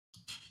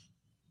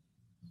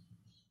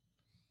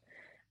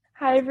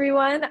Hi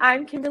everyone,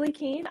 I'm Kimberly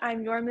Keene.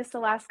 I'm your Miss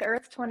Alaska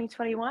Earth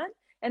 2021,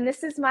 and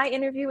this is my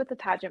interview with the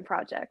Pageant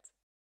Project.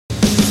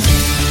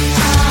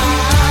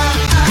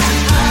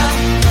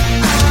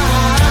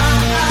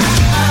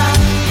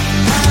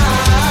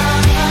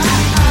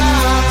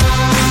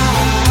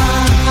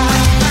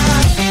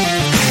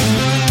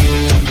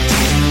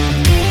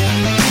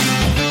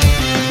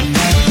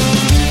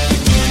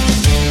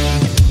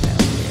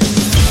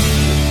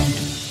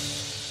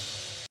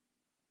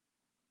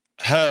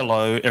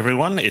 Hello,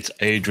 everyone. It's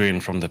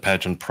Adrian from the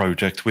Pageant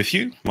Project with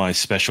you. My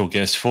special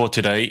guest for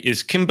today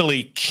is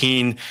Kimberly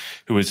Keene,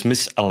 who is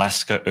Miss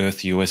Alaska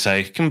Earth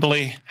USA.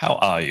 Kimberly, how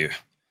are you?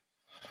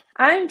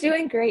 I'm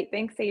doing great,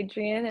 thanks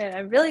Adrian, and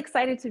I'm really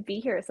excited to be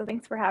here, so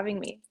thanks for having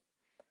me.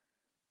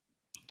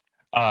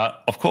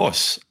 Of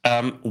course.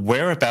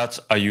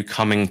 Whereabouts are you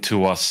coming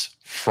to us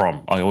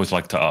from? I always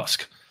like to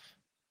ask.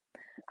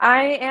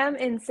 I am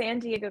in San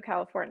Diego,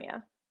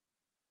 California.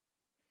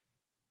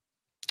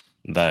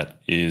 That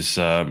is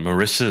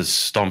Marissa's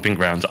stomping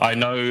grounds. I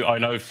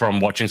know from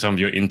watching some of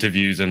your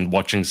interviews and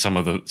seeing some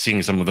of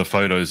the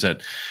photos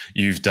that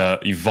you've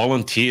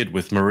volunteered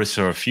with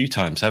Marissa a few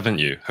times, haven't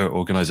you? Her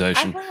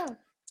organization. I have.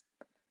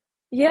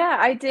 Yeah,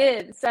 I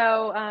did.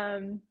 So,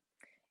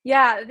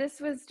 this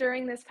was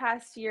during this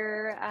past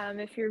year.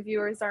 If your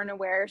viewers aren't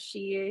aware,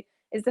 she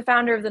is the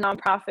founder of the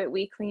nonprofit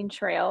We Clean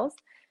Trails.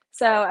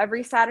 So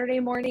every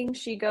Saturday morning,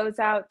 she goes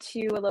out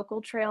to a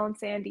local trail in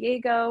San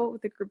Diego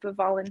with a group of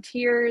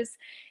volunteers.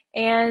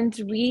 And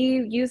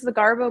we use the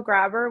Garbo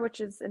Grabber,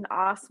 which is an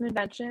awesome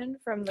invention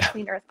from the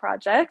Clean Earth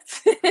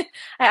Project. I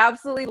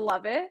absolutely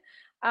love it.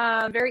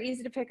 Very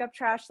easy to pick up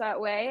trash that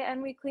way.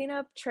 And we clean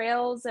up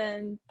trails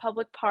and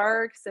public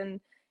parks, and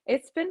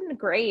it's been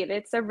great.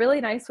 It's a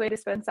really nice way to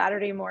spend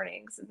Saturday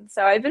mornings. And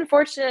so I've been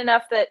fortunate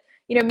enough that,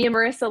 me and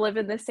Marissa live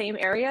in the same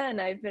area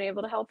and I've been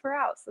able to help her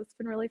out. So it's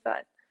been really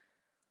fun.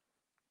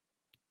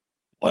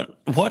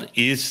 What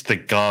is the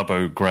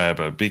Garbo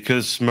Grabber?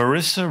 Because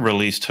Marissa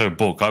released her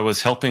book. I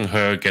was helping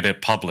her get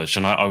it published,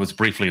 and I was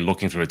briefly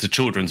looking through it. It's a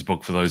children's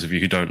book for those of you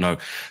who don't know.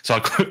 So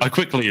I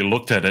quickly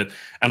looked at it,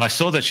 and I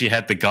saw that she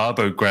had the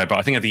Garbo Grabber,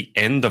 I think, at the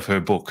end of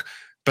her book.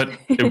 But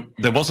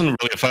there wasn't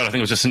really a photo. I think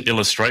it was just an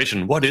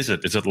illustration. What is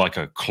it? Is it like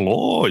a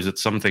claw? Is it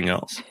something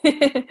else?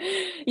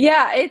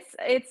 Yeah,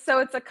 it's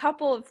a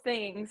couple of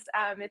things.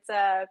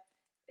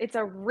 It's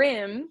a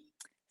rim.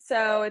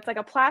 So it's like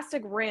a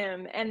plastic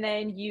rim, and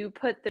then you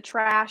put the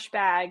trash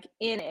bag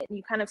in it and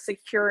you kind of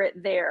secure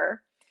it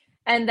there.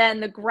 And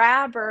then the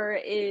grabber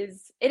it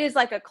is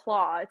like a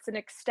claw. It's an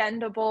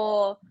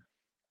extendable,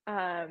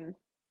 I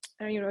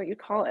don't even know what you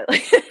call it,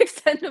 like an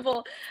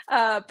extendable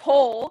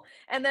pole.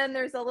 And then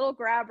there's a little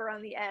grabber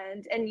on the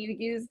end, and you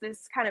use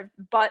this kind of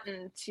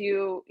button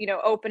to,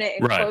 open it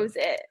and Right. close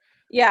it.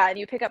 Yeah, and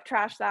you pick up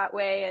trash that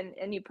way,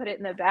 and you put it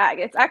in the bag.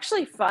 It's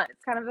actually fun.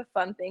 It's kind of a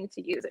fun thing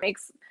to use. It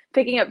makes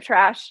picking up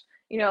trash,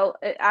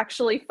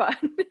 actually fun.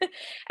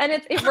 And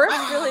it works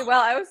really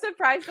well. I was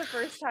surprised the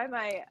first time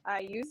I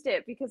used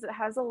it because it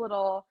has a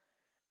little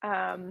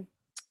I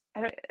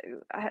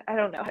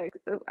don't know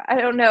I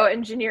don't know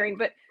engineering,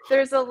 but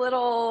there's a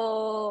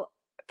little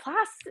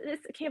plastic.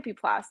 It can't be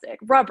plastic.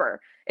 Rubber.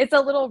 It's a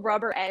little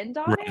rubber end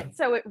on Right. it,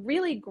 so it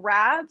really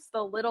grabs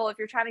the little. If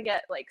you're trying to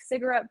get like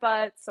cigarette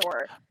butts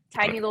or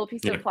tiny little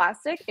piece of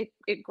plastic,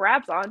 it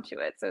grabs onto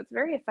it, so it's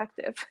very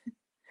effective.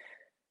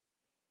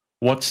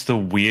 What's the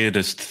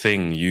weirdest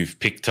thing you've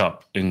picked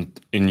up in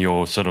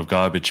your sort of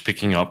garbage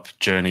picking up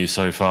journey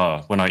so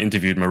far? When I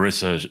interviewed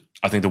Marissa,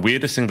 I think the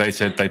weirdest thing they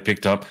said they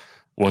picked up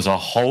was a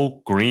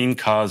whole green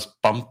car's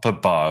bumper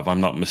bar, if I'm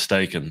not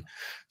mistaken.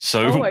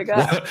 So Oh my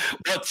God.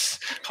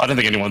 I don't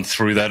think anyone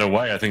threw that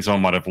away. I think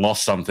someone might have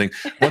lost something.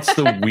 What's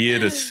the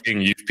weirdest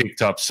thing you've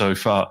picked up so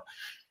far?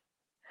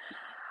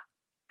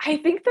 I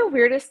think the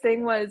weirdest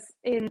thing was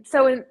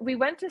we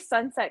went to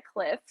Sunset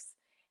Cliffs,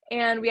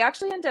 and we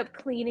actually ended up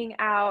cleaning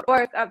out,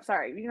 or I'm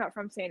sorry, you're not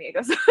from San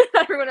Diego, so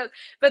not everyone knows,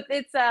 but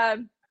it's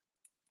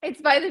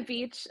by the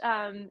beach.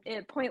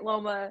 In Point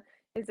Loma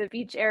is a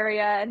beach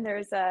area, and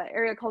there's a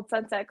area called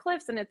Sunset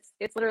Cliffs, and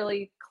it's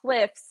literally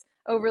cliffs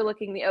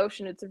overlooking the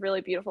ocean. It's a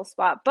really beautiful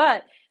spot,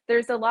 but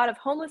there's a lot of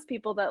homeless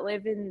people that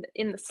live in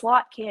the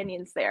slot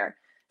canyons there.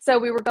 So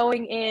we were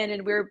going in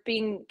and we were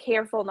being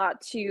careful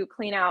not to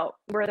clean out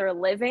where they're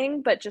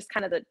living, but just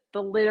kind of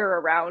the litter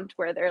around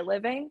where they're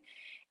living.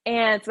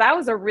 And so that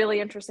was a really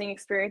interesting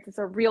experience. It's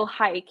a real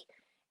hike.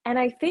 And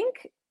I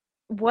think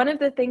one of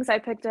the things I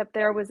picked up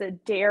there was a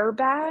Dare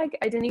bag.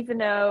 I didn't even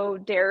know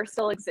Dare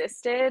still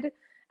existed.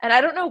 And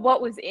I don't know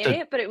what was in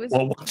it, but it was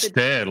what's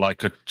Dare?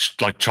 Like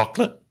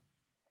chocolate?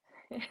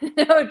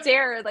 No,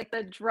 Dare, like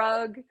the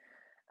drug.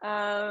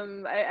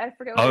 I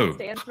forget what it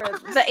stands for.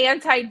 The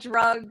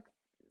anti-drug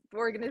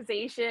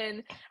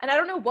organization, and I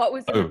don't know what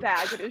was in the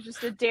bag, but it was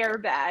just a Dare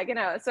bag,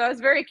 so I was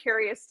very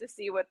curious to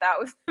see what that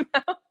was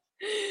about.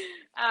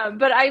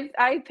 But I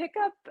haven't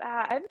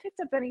picked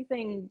up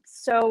anything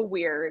so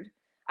weird.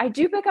 I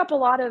do pick up a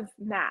lot of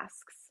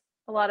masks,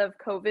 a lot of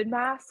COVID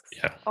masks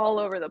all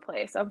over the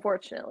place,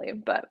 unfortunately,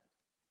 but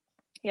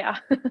Yeah.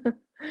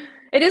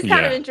 It is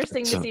kind of Yeah.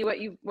 interesting to see what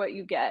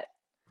you get.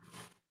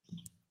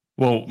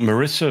 Well,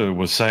 Marissa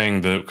was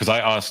saying that because I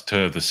asked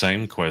her the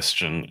same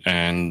question,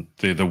 and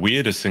the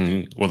weirdest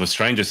thing, or the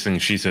strangest thing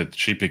she said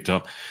she picked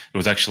up, it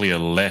was actually a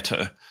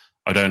letter.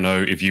 I don't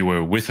know if you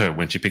were with her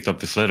when she picked up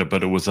this letter,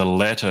 but it was a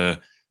letter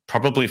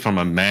probably from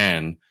a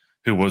man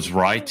who was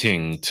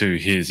writing to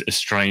his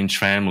estranged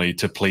family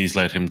to please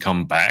let him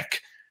come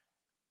back.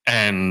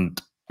 And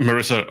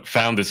Marissa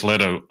found this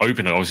letter,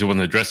 opened it. Obviously, it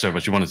wasn't addressed to her,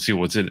 but she wanted to see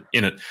what's in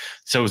it.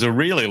 So it was a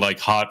really like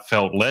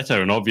heartfelt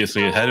letter, and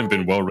obviously it hadn't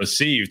been well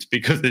received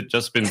because it'd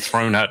just been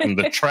thrown out in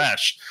the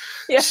trash.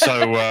 Yeah.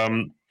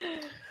 So,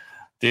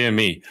 dear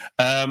me.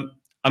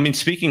 I mean,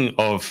 speaking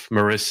of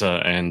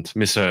Marissa and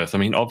Miss Earth, I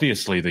mean,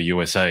 obviously the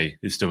USA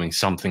is doing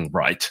something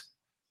right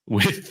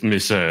with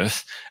Miss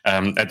Earth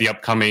at the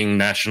upcoming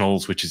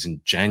Nationals, which is in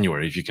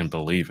January, if you can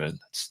believe it.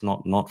 It's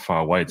not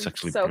far away. It's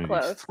actually so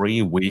close.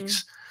 3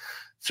 weeks. Mm-hmm.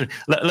 So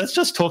let's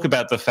just talk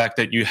about the fact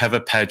that you have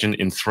a pageant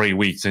in 3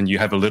 weeks and you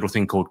have a little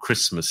thing called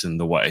Christmas in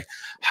the way.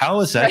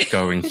 How is that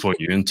going for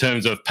you in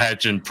terms of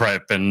pageant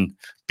prep and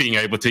being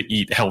able to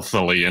eat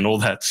healthily and all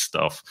that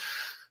stuff?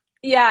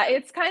 Yeah,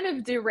 it's kind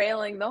of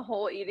derailing the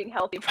whole eating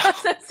healthy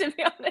process, to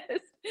be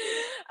honest.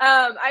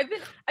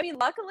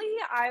 Luckily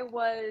I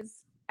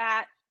was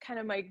at kind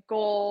of my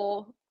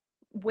goal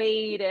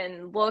weight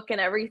and look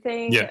and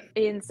everything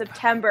in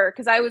September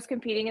because I was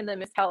competing in the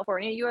Miss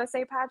California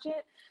USA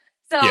pageant.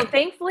 So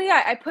thankfully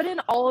I put in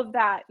all of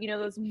that,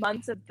 those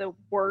months of the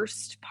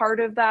worst part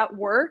of that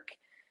work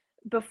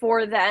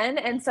before then.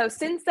 And so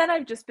since then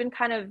I've just been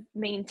kind of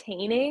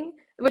maintaining,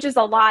 which is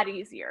a lot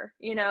easier,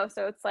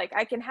 so it's like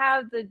I can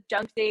have the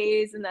junk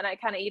days and then I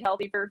kind of eat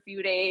healthy for a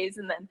few days.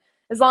 And then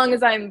as long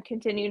as I'm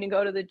continuing to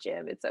go to the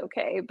gym, it's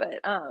okay.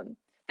 But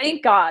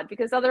thank God,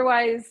 because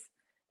otherwise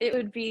it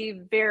would be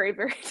very,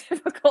 very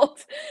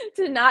difficult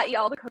to not eat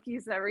all the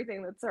cookies and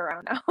everything that's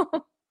around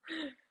now.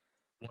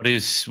 What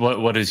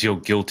is your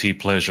guilty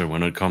pleasure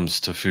when it comes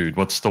to food?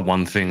 What's the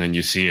one thing and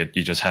you see it,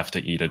 you just have to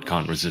eat it,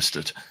 can't resist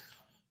it?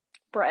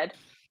 Bread.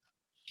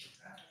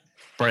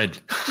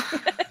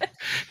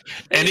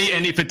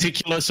 Any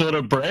particular sort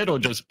of bread or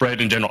just bread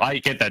in general? I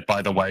get that,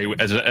 by the way,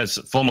 as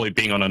formerly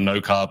being on a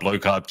no carb, low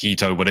carb,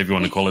 keto, whatever you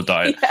want to call it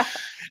diet. Yeah.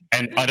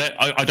 And I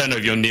don't know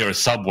if you're near a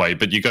Subway,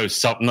 but you go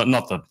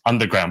not the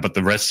underground, but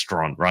the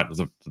restaurant, right?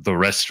 The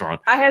restaurant.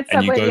 I had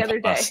Subway the other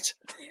day.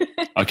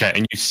 Okay,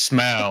 and you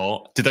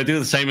smell. Did they do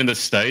the same in the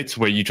States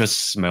where you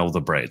just smell the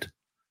bread?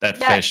 That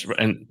fresh,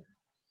 and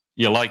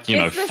you're like,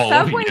 it's the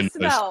following Subway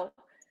smell.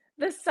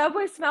 The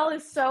Subway smell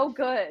is so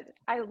good.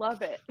 I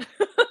love it.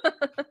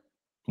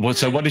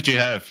 So what did you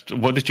have?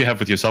 What did you have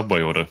with your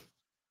Subway order?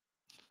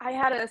 I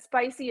had a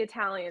spicy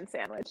Italian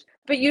sandwich,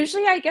 but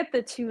usually I get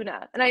the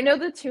tuna. And I know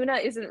the tuna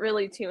isn't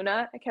really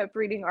tuna. I kept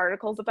reading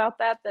articles about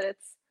that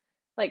it's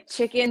like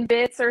chicken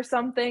bits or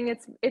something.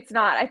 It's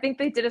not. I think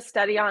they did a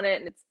study on it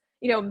and it's,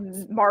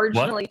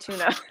 marginally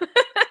tuna.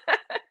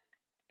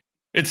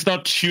 It's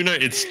not tuna,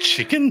 it's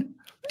chicken?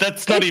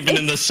 That's not even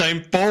in the same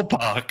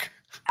ballpark.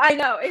 I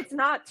know, it's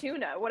not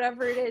tuna,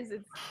 whatever it is.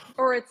 It's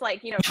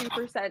like,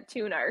 2%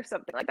 tuna or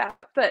something like that.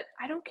 But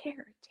I don't care.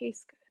 It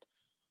tastes good.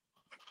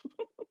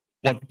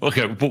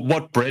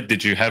 What bread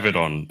did you have it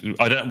on?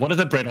 What are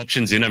the bread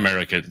options in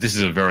America? This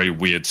is a very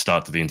weird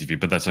start to the interview,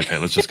 but that's okay.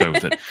 Let's just go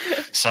with it.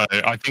 So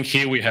I think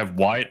here we have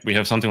white. We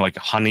have something like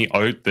honey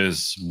oat.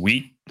 There's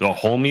wheat or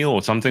wholemeal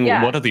or something.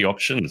 Yeah. What are the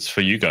options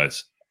for you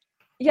guys?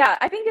 Yeah,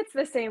 I think it's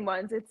the same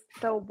ones. It's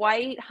the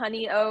white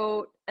honey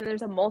oat, and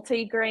there's a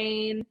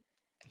multi-grain.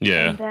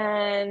 Yeah. And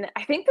then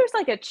I think there's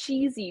like a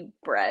cheesy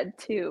bread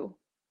too.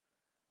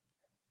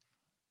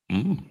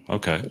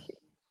 Okay.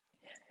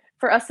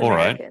 For us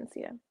Americans,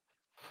 yeah.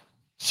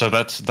 So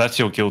that's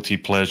your guilty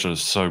pleasures.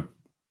 So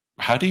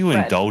how do you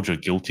indulge a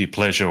guilty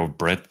pleasure of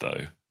bread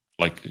though?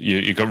 Like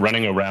you go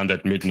running around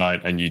at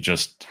midnight and you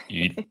just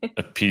eat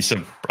a piece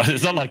of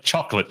it's not like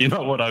chocolate, you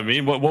know what I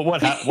mean?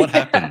 What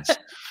happens?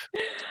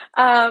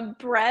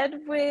 Bread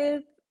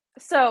with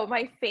so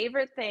my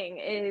favorite thing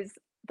is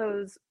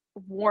those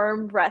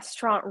warm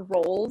restaurant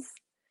rolls,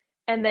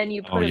 and then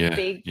you put a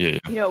big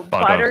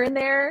butter in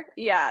there.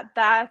 Yeah,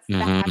 that's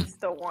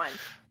the one.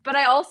 But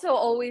I also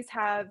always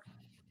have,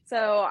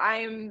 so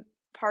I'm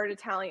part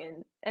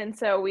Italian, and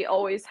so we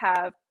always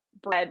have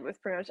bread with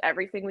pretty much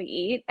everything we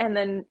eat, and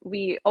then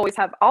we always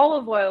have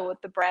olive oil with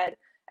the bread.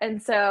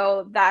 And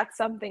so that's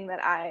something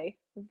that I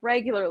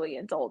regularly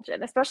indulge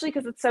in, especially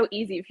because it's so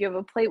easy. If you have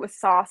a plate with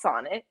sauce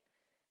on it,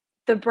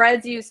 the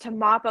bread's used to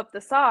mop up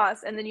the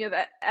sauce, and then you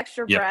have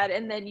extra bread,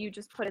 and then you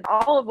just put an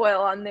olive oil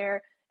on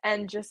there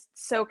and just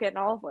soak it in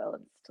olive oil,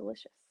 and it's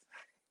delicious.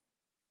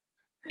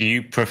 Do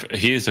you prefer?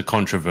 Here's a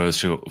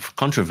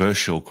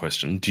controversial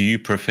question. Do you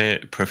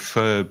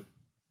prefer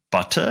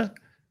butter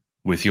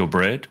with your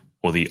bread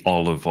or the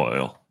olive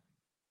oil?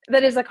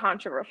 That is a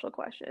controversial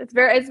question. It's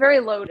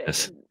very loaded.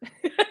 Yes.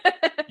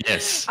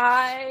 Yes.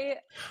 I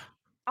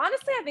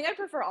think I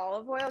prefer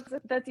olive oil because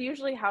that's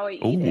usually how I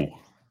eat it.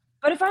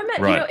 But if I'm at,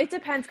 Right. it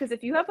depends, because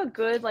if you have a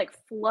good, like,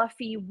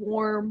 fluffy,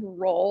 warm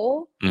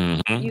roll, Hmm.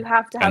 you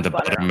have to And have the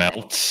butter butter on it.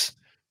 melts.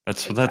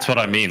 That's what I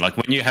Exactly. mean. Like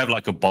when you have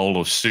like a bowl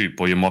of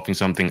soup or you're mopping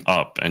something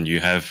up and you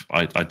have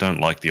I don't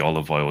like the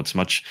olive oil. It's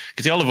much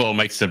because the olive oil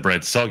makes the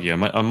bread soggy. I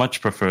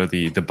much prefer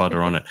the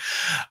butter on it.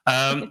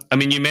 I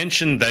mean, you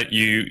mentioned that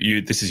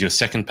you this is your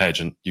second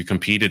pageant you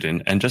competed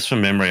in, and just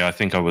from memory, I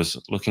think I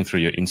was looking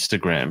through your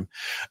Instagram.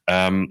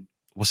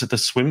 Was it the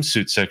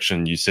swimsuit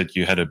section? You said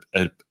you had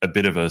a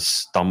bit of a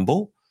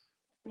stumble.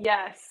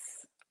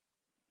 Yes.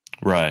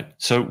 Right.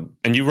 So,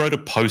 and you wrote a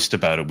post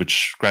about it,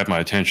 which grabbed my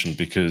attention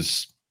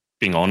because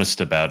being honest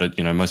about it,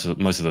 most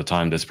of the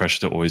time there's pressure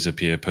to always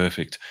appear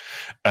perfect.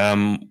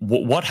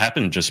 What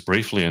happened just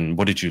briefly, and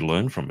what did you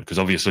learn from it? Because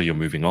obviously you're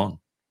moving on.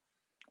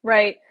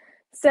 Right.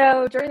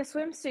 So during the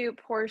swimsuit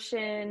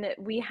portion,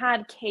 we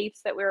had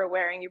capes that we were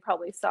wearing, you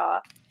probably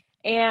saw,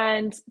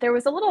 and there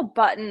was a little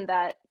button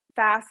that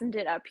fastened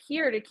it up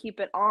here to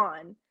keep it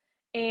on,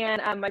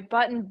 and, my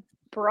button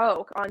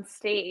broke on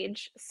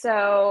stage,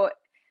 so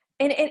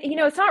and,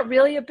 it's not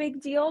really a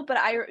big deal, but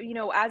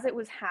as it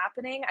was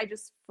happening, I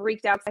just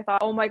freaked out because I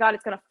thought, "Oh my god,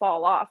 it's gonna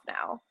fall off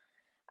now."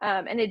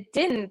 And it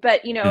didn't,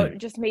 but, Mm, it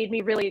just made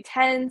me really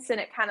tense, and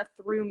it kinda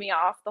threw me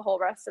off the whole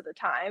rest of the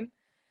time.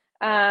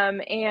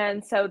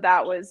 And so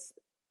that was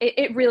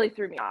it really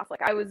threw me off.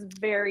 Like, I was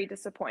very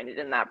disappointed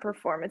in that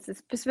performance,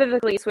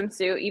 specifically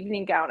swimsuit,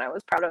 evening gown I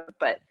was proud of,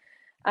 but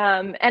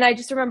and I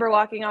just remember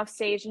walking off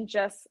stage and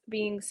just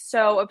being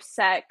so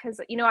upset because,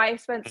 I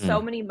spent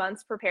so mm, many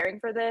months preparing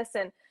for this,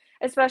 and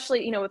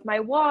especially, with my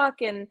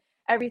walk and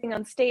everything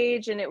on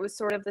stage, and it was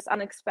sort of this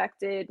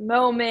unexpected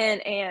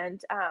moment,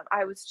 and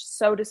I was just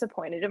so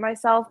disappointed in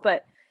myself.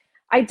 But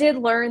I did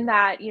learn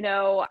that,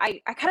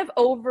 I kind of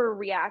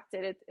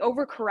overcorrected,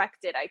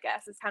 I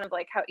guess. It's kind of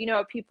like how,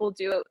 people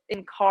do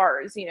in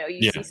cars, you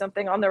see yeah.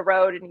 something on the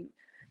road, and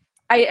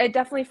I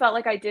definitely felt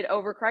like I did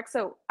overcorrect.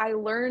 So I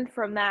learned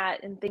from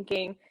that and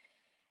thinking,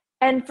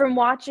 and from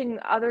watching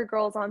other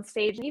girls on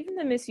stage, and even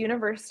the Miss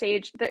Universe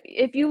stage, that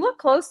if you look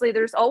closely,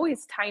 there's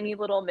always tiny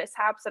little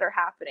mishaps that are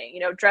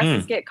happening.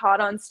 Dresses Mm, get caught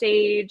on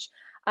stage,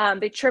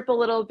 they trip a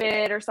little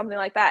bit or something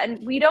like that,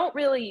 and we don't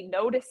really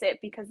notice it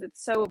because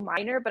it's so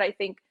minor. But I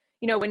think,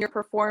 when you're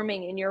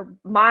performing in your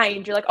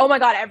mind, you're like, "Oh my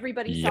god,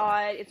 everybody yeah.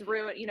 saw it. It's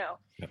ruined." Yeah.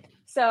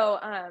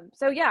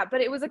 So yeah,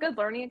 but it was a good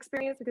learning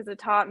experience because it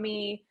taught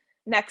me,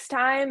 next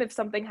time if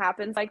something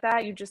happens like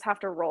that, you just have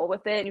to roll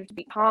with it, and you have to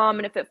be calm,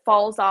 and if it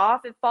falls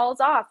off, it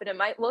falls off, and it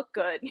might look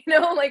good,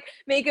 like,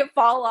 make it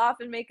fall off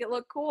and make it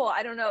look cool.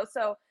 I don't know.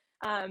 So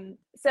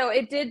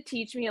it did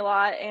teach me a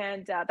lot,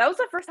 and that was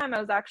the first time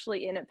I was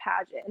actually in a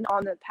pageant,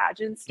 on the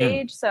pageant Mm,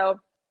 stage. So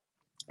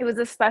it was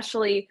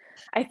especially,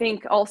 I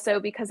think, also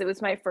because it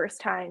was my first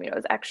time, I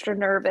was extra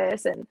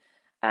nervous, and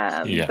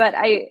yeah. but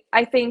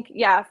I think,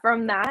 yeah,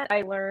 from that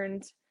I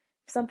learned,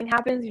 if something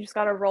happens, you just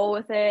got to roll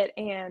with it,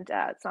 and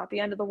it's not the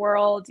end of the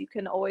world. You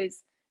can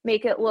always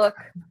make it look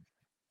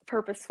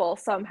purposeful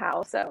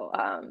somehow. So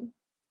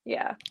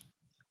yeah.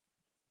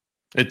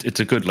 It's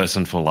a good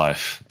lesson for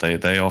life.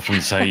 They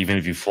often say even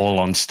if you fall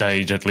on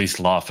stage, at least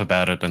laugh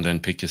about it and then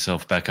pick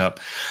yourself back up.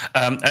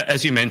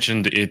 As you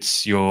mentioned, it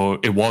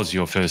was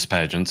your first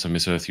pageant. So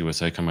Miss Earth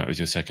USA come out with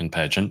your second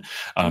pageant.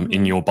 In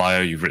Hmm. your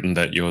bio, you've written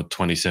that you're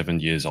 27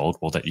 years old.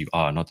 Well, that you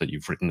are, not that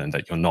you've written and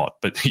that you're not,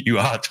 but you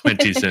are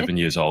 27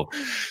 years old.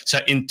 So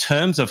in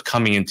terms of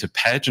coming into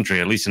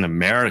pageantry, at least in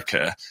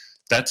America,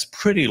 that's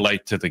pretty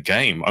late to the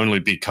game. Only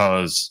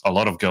because a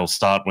lot of girls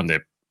start when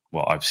they're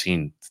well, I've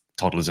seen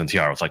toddlers and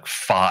tiaras, like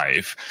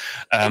 5.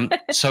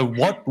 So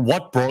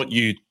what brought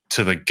you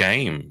to the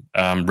game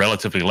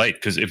relatively late?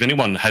 Because if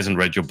anyone hasn't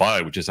read your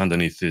bio, which is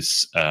underneath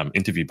this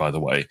interview, by the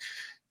way,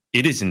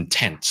 it is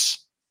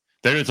intense.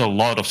 There is a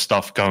lot of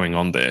stuff going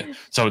on there.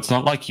 So it's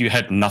not like you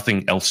had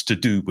nothing else to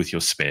do with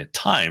your spare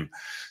time.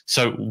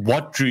 So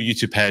what drew you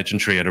to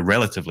pageantry at a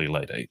relatively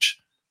late age?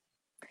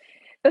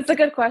 That's a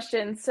good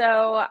question.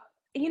 So,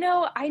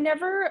 I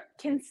never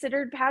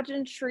considered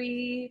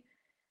pageantry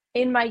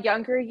in my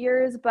younger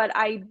years, but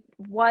I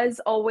was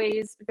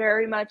always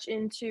very much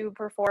into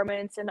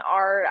performance and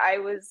art. I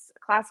was a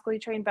classically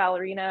trained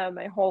ballerina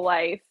my whole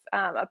life,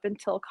 up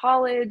until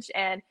college,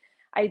 and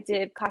I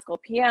did classical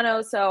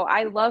piano. So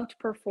I loved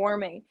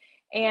performing.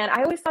 And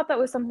I always thought that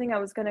was something I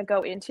was going to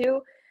go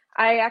into.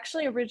 I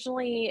actually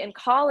originally in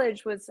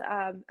college was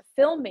a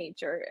film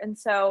major. And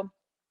so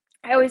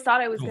I always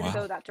thought I was Oh, going to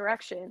wow. go that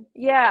direction.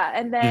 Yeah.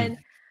 And Mm, then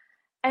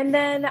and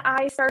then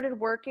I started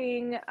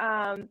working,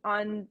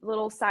 on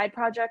little side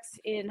projects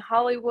in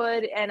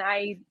Hollywood, and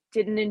I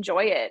didn't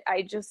enjoy it.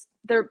 I just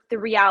the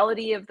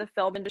reality of the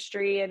film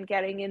industry and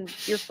getting in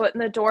your foot in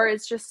the door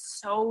is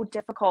just so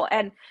difficult,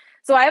 and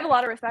so I have a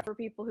lot of respect for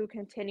people who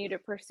continue to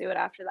pursue it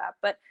after that.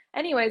 But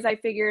anyways, I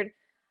figured,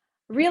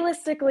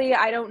 realistically,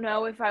 I don't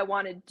know if I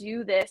wanna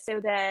do this, so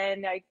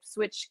then I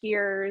switched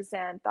gears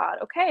and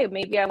thought, "Okay,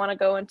 maybe I wanna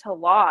go into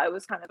law." It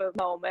was kind of a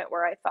moment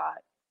where I thought,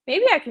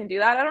 "Maybe I can do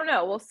that, I don't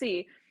know, we'll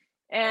see."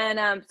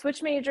 And,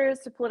 switched majors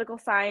to political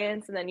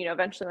science, and then,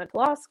 eventually went to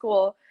law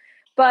school.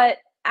 But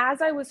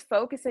as I was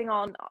focusing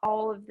on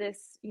all of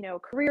this,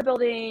 career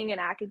building and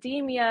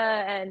academia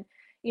and,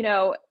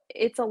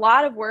 it's a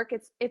lot of work.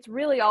 It's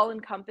really all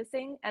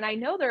encompassing. And I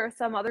know there are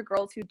some other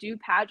girls who do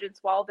pageants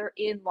while they're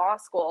in law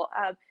school.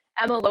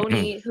 Emma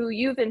Loney, who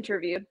you've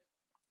interviewed,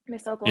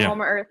 Miss Yeah.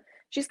 Oklahoma Earth,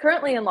 she's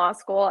currently in law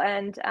school.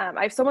 And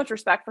I have so much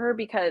respect for her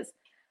because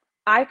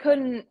I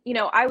couldn't,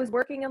 I was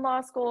working in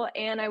law school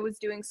and I was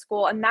doing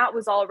school, and that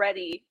was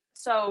already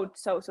so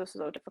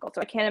difficult.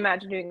 So I can't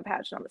imagine doing a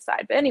pageant on the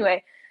side. But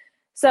anyway,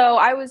 so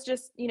I was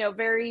just,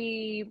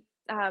 very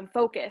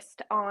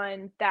focused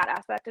on that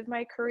aspect of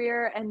my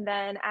career. And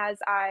then as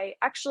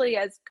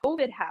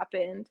COVID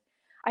happened,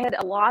 I had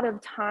a lot of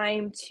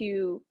time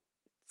to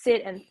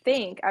sit and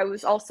think. I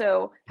was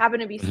also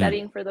happened to be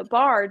studying for the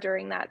bar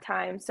during that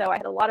time. So I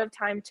had a lot of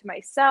time to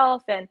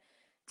myself and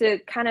to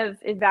kind of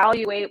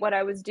evaluate what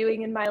I was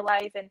doing in my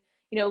life. And,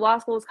 law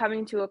school is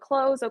coming to a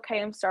close. Okay,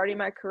 I'm starting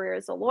my career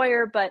as a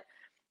lawyer, but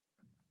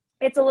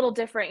it's a little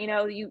different.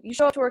 You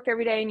show up to work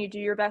every day and you do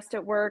your best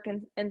at work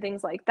and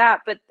things like that.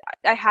 But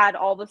I had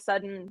all of a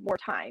sudden more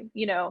time,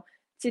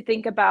 to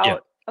think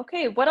about,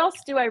 okay, what else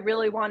do I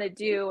really want to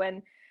do?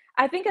 And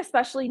I think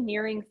especially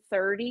nearing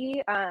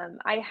 30,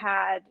 I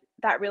had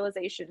that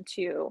realization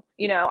too.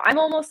 I'm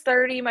almost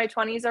 30, my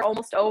 20s are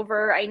almost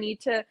over. I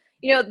need to,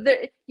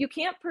 you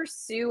can't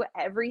pursue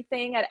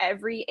everything at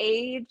every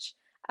age.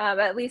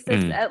 At least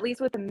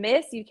with the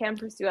Miss, you can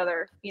pursue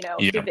other,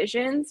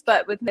 divisions,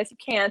 but with Miss you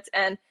can't.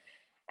 And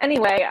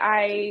anyway,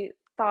 I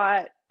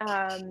thought,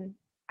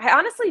 I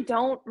honestly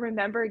don't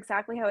remember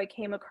exactly how I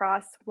came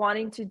across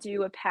wanting to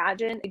do a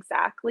pageant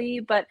exactly,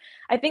 but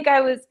I think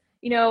I was,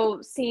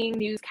 seeing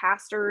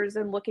newscasters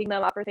and looking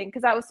them up or things,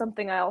 because that was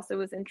something I also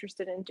was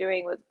interested in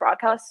doing, with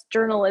broadcast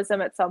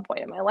journalism at some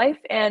point in my life.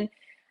 And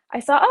I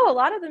saw, a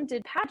lot of them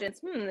did pageants.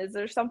 Is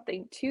there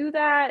something to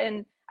that?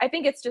 And I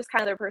think it's just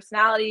kind of their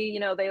personality.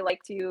 They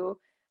like to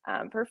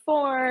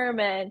perform,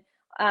 and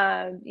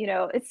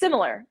it's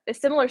a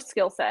similar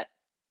skill set.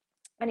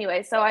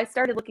 Anyway, so I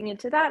started looking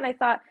into that, and I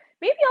thought,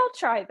 maybe I'll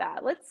try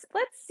that. Let's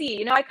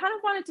see. I kind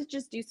of wanted to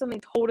just do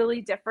something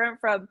totally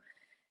different from,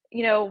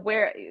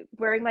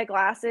 wearing my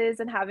glasses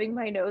and having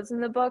my nose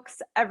in the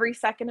books every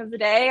second of the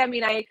day. I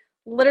mean, I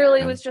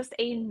literally was just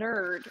a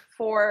nerd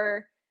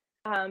for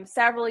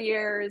several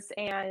years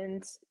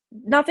and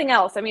nothing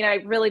else. I mean, I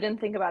really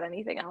didn't think about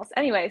anything else.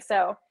 Anyway,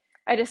 so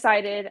I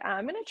decided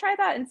I'm going to try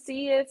that and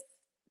see if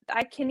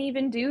I can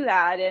even do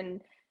that.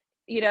 And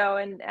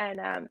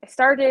I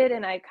started,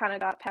 and I kind of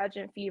got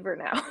pageant fever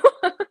now.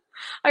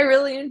 I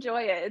really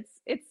enjoy it.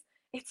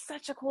 It's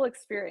such a cool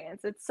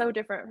experience. It's so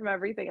different from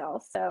everything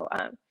else. So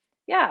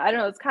yeah, I don't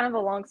know. It's kind of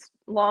a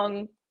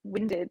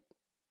long-winded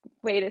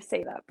way to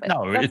say that, but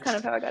No, that's kind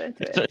of how I got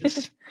into it.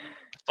 it's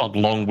not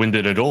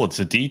long-winded at all. It's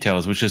the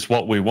details, which is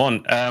what we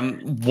want.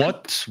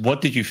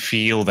 What did you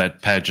feel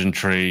that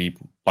pageantry,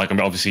 like, I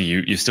mean, obviously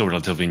you're still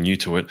relatively new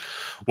to it.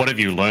 What have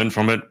you learned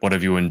from it? What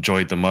have you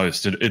enjoyed the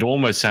most? It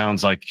almost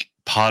sounds like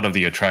part of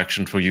the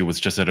attraction for you was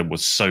just that it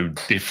was so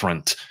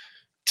different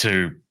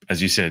to,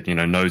 as you said,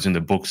 nose in the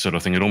book sort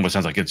of thing. It almost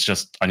sounds like it's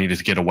just, I needed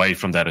to get away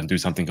from that and do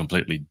something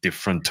completely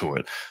different to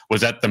it.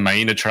 Was that the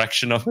main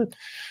attraction of it?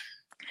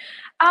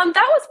 That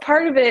was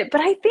part of it,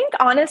 but I think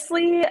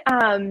honestly,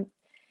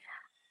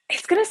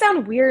 it's gonna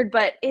sound weird,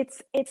 but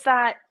it's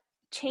that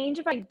change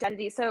of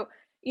identity. So,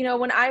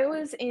 when I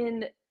was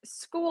in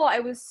school, I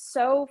was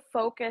so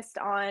focused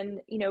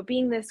on,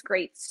 being this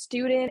great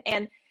student,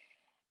 and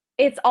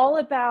it's all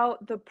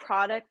about the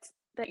product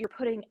that you're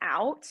putting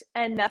out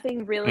and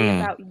nothing really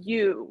about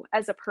you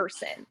as a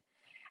person.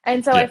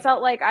 And so I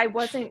felt like I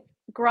wasn't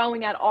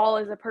growing at all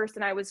as a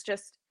person. I was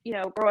just,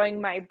 growing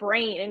my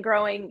brain and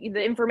growing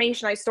the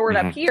information I stored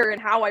up here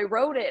and how I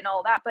wrote it and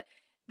all that. But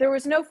there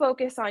was no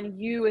focus on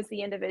you as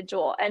the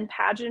individual. And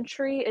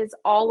pageantry is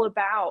all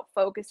about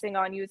focusing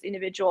on you as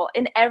individual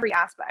in every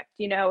aspect.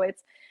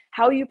 It's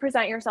how you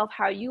present yourself,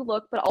 how you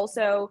look, but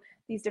also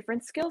these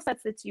different skill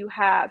sets that you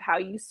have, how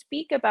you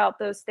speak about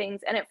those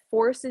things. And it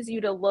forces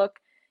you to look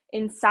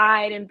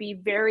inside and be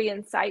very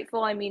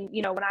insightful. I mean,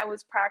 when I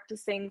was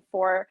practicing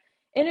for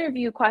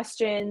interview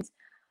questions,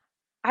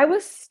 I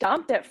was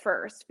stumped at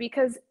first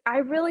because I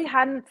really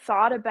hadn't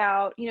thought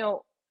about,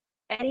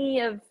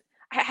 I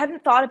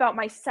hadn't thought about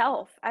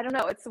myself. I don't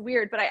know, it's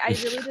weird, but I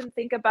really didn't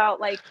think about,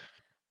 like,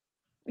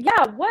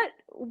 yeah, what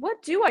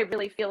do I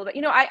really feel about,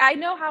 I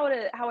know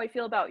how I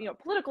feel about,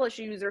 political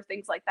issues or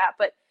things like that,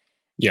 but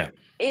Yeah.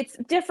 it's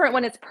different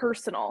when it's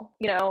personal,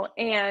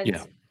 and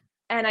Yeah.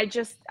 I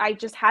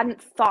just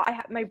hadn't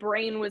thought, my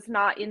brain was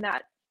not in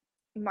that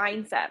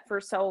mindset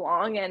for so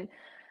long. And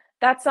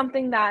that's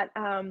something that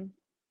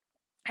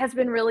has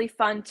been really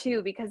fun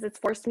too, because it's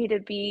forced me to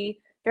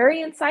be very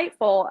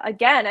insightful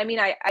again. I mean,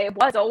 I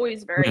was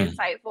always very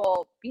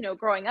insightful,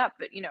 growing up,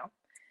 but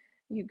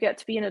you get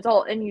to be an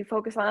adult and you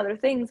focus on other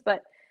things.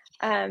 But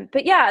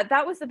yeah,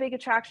 that was the big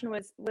attraction,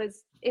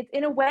 was it,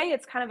 in a way,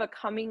 it's kind of a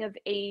coming of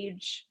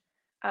age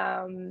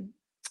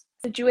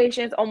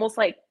situation. It's almost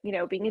like,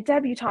 being a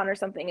debutante or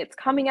something. It's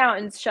coming out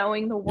and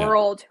showing the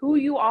world who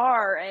you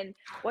are and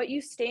what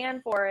you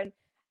stand for. And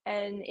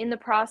and in the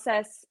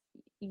process,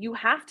 you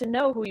have to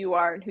know who you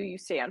are and who you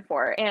stand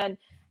for, and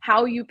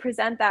how you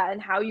present that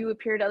and how you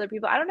appear to other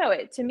people. I don't know,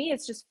 to me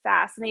it's just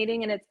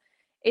fascinating, and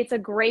it's a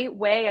great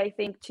way, I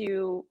think,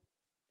 to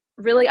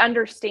really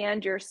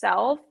understand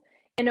yourself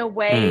in a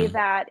way Mm.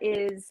 that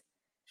is,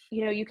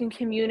 you can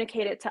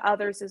communicate it to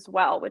others as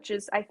well, which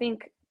is, I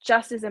think,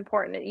 just as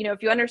important.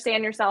 If you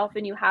understand yourself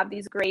and you have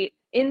these great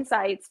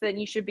insights, then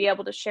you should be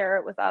able to share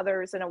it with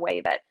others in a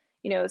way that,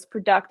 is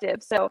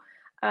productive. So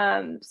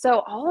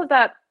all of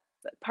that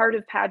part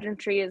of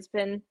pageantry has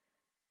been,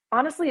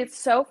 honestly, it's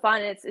so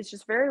fun. It's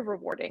just very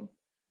rewarding.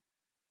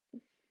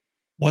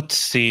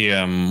 What's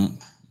the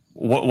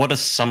what are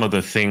some of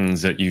the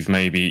things that you've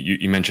maybe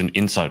you mentioned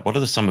insight? What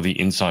are some of the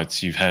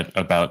insights you've had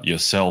about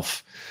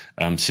yourself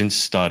since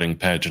starting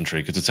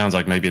pageantry? Because it sounds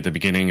like maybe at the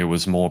beginning it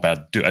was more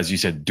about, as you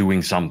said,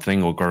 doing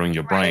something or growing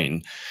your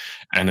brain.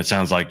 And it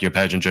sounds like your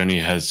pageant journey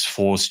has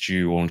forced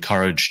you or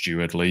encouraged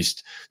you at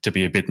least to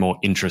be a bit more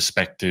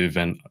introspective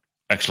and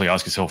actually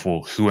ask yourself,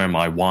 well, who am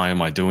I? Why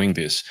am I doing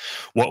this?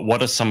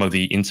 What are some of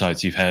the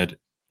insights you've had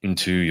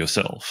into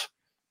yourself?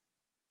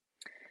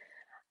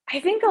 I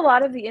think a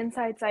lot of the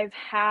insights I've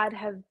had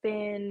have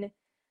been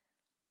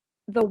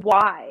the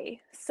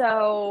why.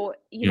 So,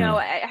 Mm.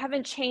 I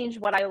haven't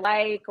changed what I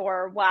like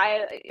or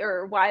why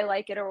I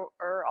like it,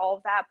 or all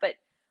of that, but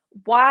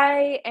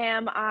why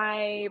am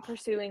I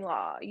pursuing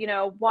law?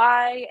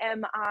 Why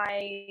am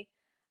I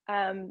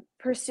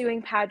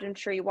pursuing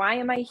pageantry? Why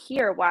am I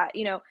here?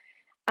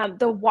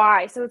 The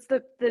why. So it's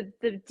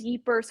the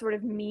deeper sort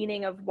of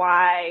meaning of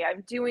why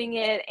I'm doing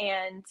it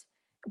and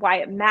why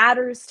it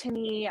matters to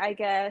me, I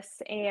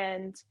guess.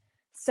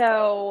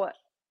 So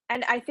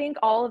and I think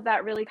all of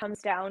that really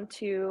comes down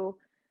to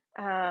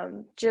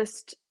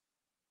just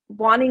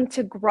wanting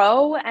to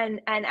grow and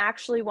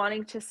actually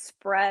wanting to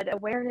spread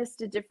awareness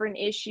to different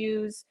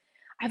issues.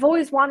 I've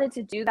always wanted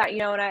to do that,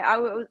 and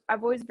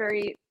I've always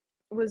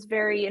was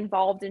very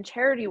involved in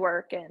charity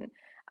work and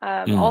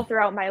all Mm.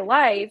 throughout my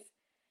life.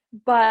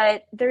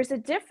 But there's a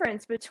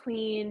difference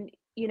between,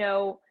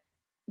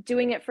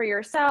 doing it for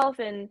yourself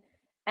and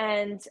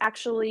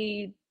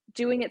actually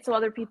doing it so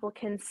other people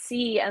can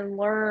see and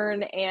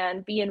learn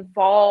and be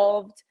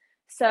involved.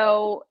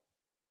 So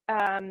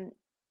um,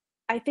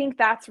 I think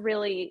that's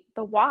really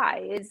the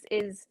why,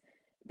 is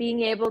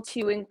being able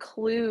to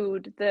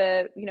include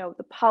the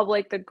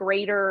public, the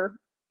greater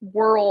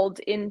world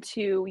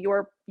into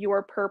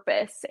your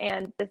purpose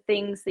and the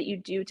things that you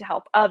do to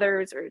help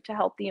others or to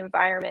help the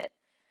environment.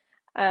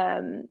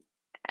 Um,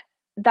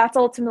 that's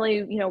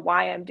ultimately,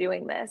 why I'm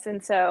doing this.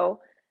 And so,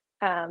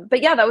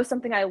 but yeah, that was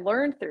something I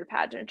learned through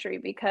pageantry,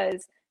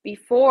 because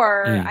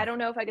before, I Mm. don't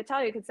know if I could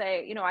tell you, I could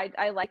say,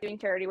 I like doing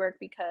charity work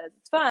because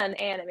it's fun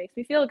and it makes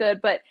me feel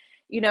good. But,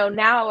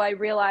 now I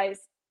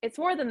realize it's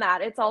more than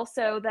that. It's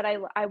also that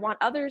I want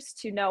others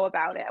to know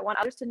about it. I want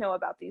others to know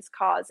about these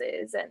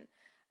causes.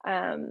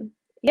 And,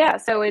 yeah,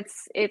 so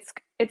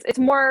it's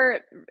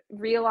more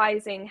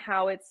realizing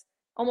how it's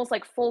almost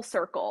like full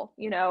circle,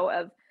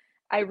 of,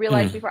 I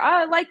realized Mm. before, oh,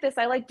 I like this,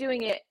 I like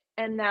doing it,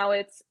 and now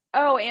it's,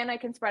 oh, and I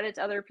can spread it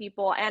to other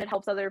people, and it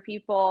helps other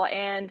people,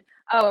 and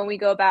oh, and we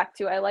go back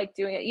to, I like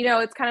doing it.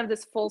 It's kind of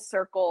this full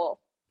circle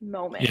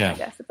moment, I Yeah.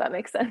 guess, if that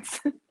makes sense.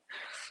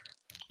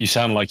 You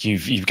sound like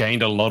you've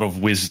gained a lot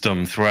of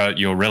wisdom throughout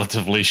your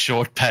relatively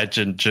short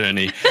pageant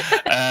journey.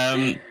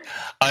 Um,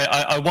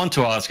 I want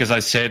to ask, as I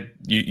said,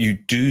 you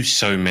do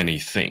so many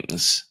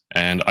things,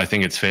 and I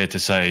think it's fair to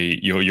say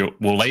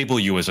we'll label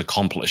you as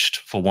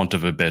accomplished, for want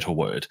of a better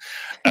word,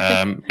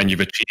 and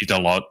you've achieved a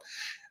lot.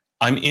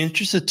 I'm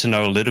interested to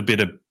know a little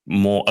bit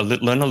more,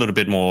 learn a little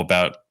bit more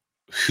about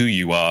who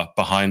you are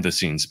behind the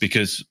scenes.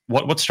 Because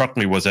what struck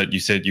me was that you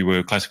said you were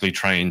a classically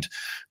trained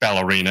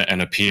ballerina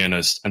and a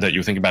pianist, and that you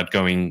were thinking about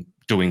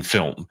doing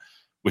film,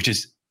 which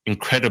is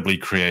incredibly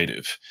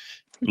creative.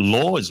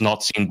 Law is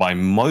not seen by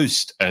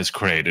most as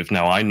creative.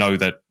 Now, I know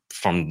that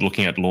from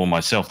looking at law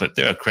myself, that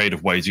there are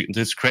creative ways.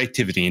 There's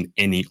creativity in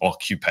any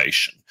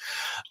occupation.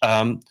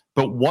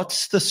 But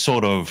what's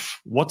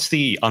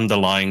the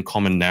underlying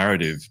common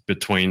narrative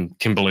between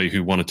Kimberly,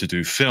 who wanted to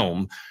do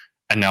film,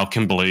 and now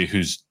Kimberly,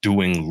 who's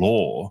doing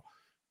law?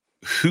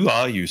 Who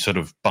are you sort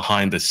of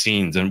behind the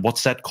scenes, and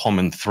what's that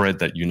common thread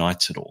that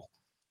unites it all?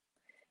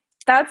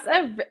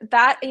 I'm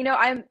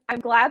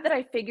glad that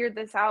I figured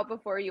this out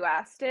before you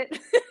asked it,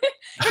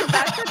 because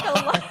that took a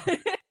lot.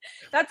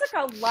 That took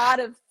a lot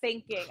of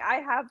thinking. I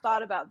have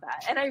thought about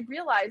that, and I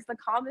realized the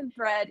common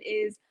thread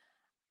is,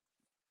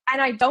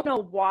 and I don't know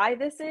why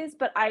this is,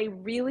 but I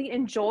really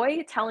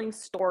enjoy telling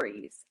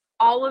stories.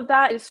 All of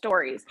that is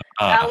stories.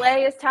 Ah,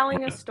 Ballet is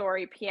telling a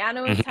story,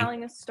 piano is mhm.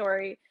 telling a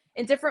story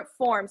in different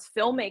forms,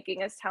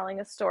 filmmaking is telling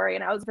a story,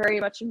 and I was very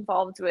much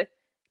involved with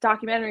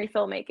documentary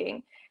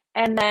filmmaking.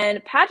 And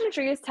then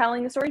pageantry is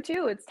telling a story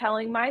too. It's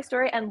telling my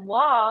story, and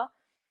law,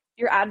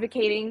 you're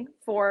advocating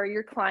for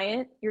your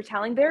client, you're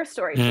telling their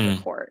story to the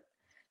Mm. court.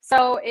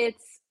 So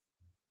it's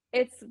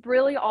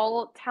really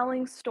all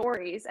telling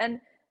stories.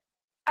 And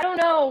I don't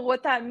know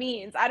what that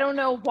means. I don't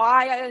know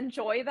why I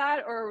enjoy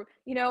that, or,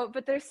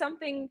 but there's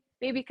something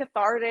maybe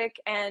cathartic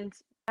and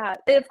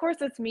of course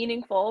it's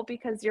meaningful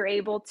because you're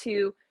able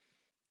to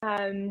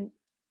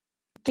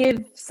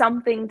give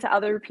something to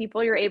other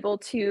people. You're able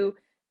to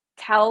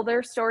tell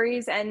their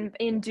stories, and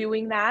in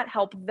doing that,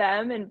 help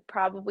them and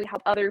probably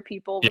help other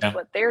people with Yeah.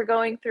 what they're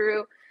going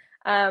through.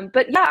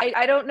 But yeah,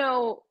 I don't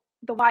know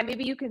the why.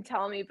 Maybe you can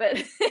tell me,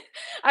 but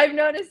I've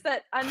noticed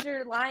that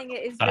underlying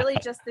it is really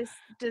just this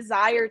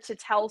desire to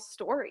tell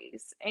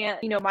stories, and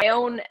my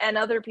own and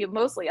other people,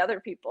 mostly other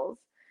people's.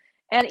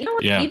 And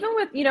Yeah. even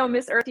with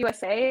Miss Earth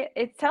USA,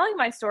 it's telling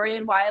my story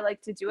and why I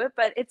like to do it,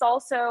 but it's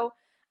also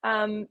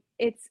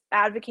it's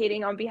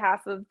advocating on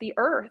behalf of the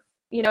earth,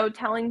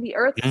 telling the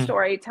earth Mm.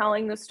 story,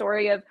 telling the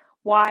story of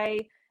why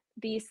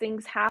these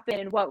things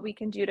happen, what we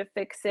can do to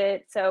fix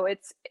it. So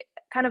it's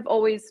kind of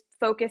always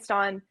focused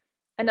on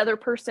another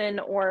person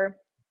or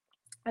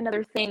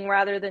another thing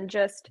rather than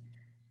just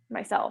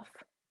myself,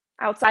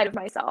 outside of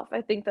myself.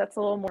 I think that's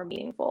a little more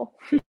meaningful.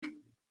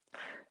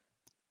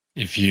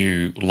 If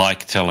you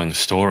like telling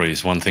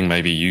stories, one thing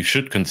maybe you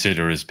should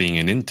consider is being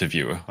an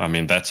interviewer. I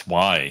mean, that's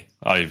why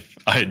I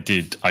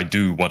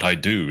do what I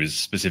do, is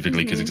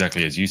specifically because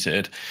exactly as you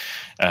said,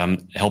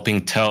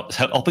 helping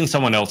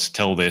someone else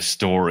tell their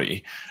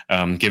story,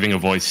 giving a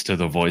voice to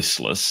the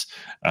voiceless,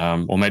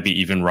 or maybe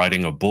even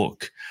writing a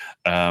book.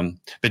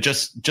 But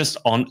just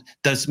on,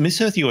 does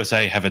Miss Earth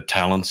USA have a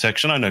talent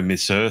section? I know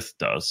Miss Earth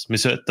does.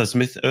 Does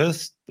Miss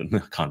Earth? I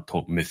can't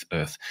talk Miss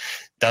Earth.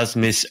 Does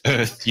Miss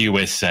Earth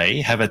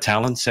USA have a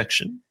talent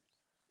section?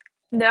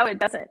 No, it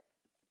doesn't.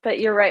 But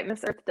you're right,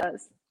 Miss Earth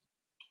does.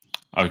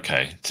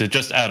 Okay, so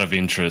just out of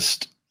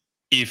interest,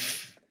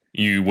 if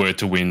you were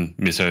to win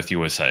Miss Earth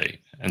USA,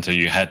 and so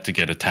you had to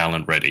get a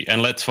talent ready,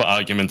 and let's for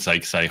argument's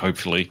sake say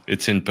hopefully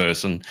it's in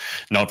person,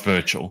 not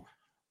virtual,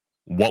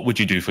 what would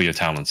you do for your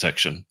talent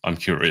section? I'm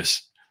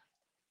curious.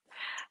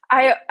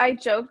 I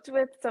joked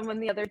with someone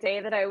the other day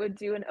that I would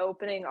do an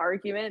opening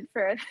argument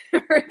for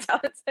a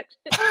talent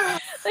section.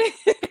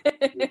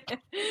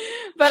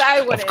 But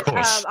I wouldn't. Of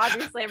course.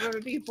 Obviously everyone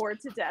would be bored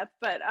to death,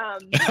 but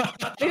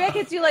maybe I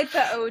could do like the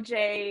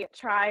OJ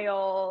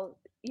trial,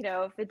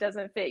 if it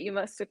doesn't fit, you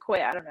must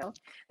acquit. I don't know.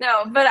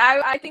 No, but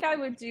I think I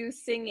would do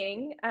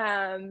singing.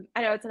 I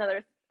know it's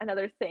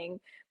another thing,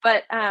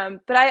 but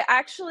I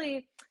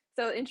actually,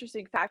 so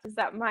interesting fact is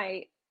that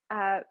my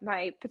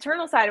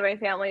paternal side of my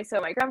family,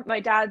 so my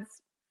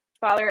dad's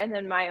father and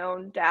then my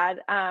own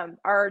dad,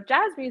 are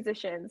jazz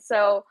musicians.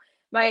 So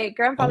my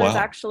grandfather's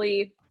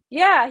actually,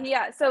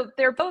 yeah. So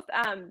they're both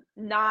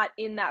not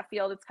in that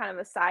field. It's kind of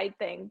a side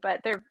thing, but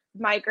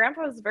my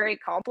grandpa was very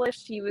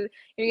accomplished.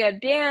 He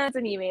had bands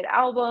and he made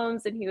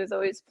albums and he was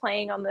always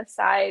playing on the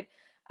side.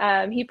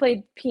 He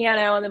played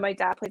piano and then my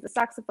dad played the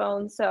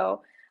saxophone.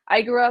 So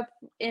I grew up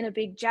in a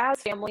big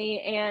jazz family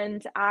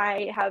and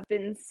I have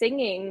been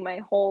singing my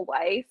whole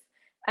life.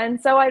 And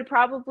so I'd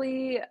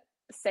probably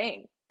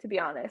sing, to be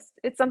honest.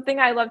 It's something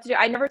I love to do.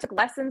 I never took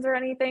lessons or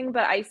anything,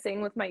 but I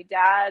sing with my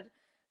dad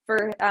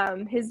for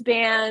his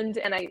band.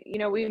 And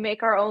we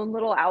make our own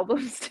little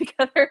albums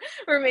together.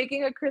 We're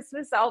making a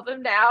Christmas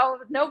album now.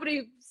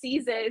 Nobody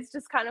sees it. It's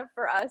just kind of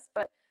for us.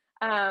 But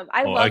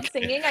I love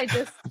singing. It's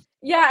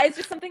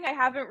just something I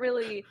haven't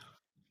really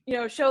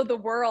show the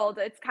world.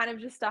 It's kind of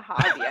just a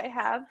hobby I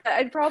have.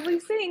 I'd probably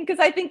sing because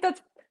I think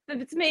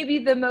it's maybe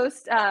the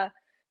most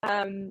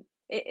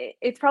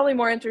it's probably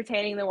more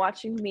entertaining than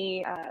watching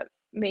me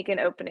make an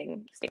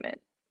opening statement.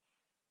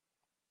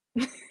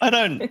 I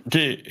don't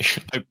do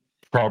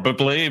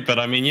probably, but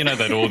I mean,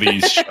 that all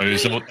these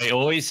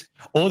shows,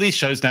 all these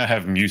shows now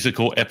have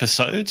musical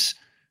episodes.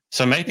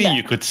 So maybe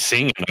you could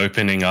sing an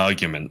opening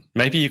argument.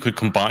 Maybe you could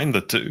combine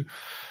the two.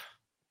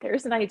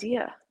 There's an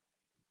idea.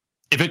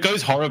 If it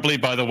goes horribly,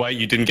 by the way,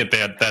 you didn't get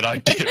that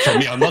idea from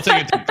me. I'm not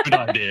saying it's a good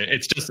idea.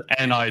 It's just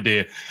an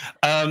idea.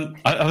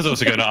 I was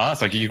also going to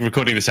ask, like, you're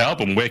recording this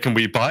album. Where can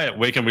we buy it?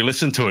 Where can we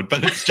listen to it?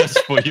 But it's just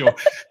for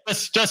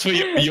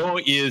your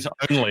ears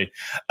only.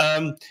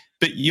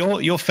 But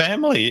your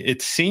family,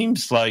 it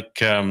seems like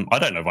I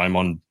don't know if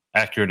I'm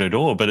accurate at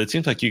all, but it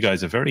seems like you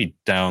guys are very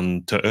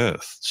down to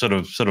earth, sort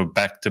of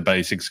back to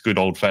basics, good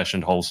old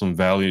fashioned wholesome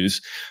values.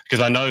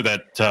 Because I know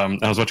that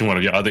I was watching one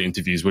of your other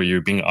interviews where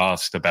you're being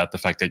asked about the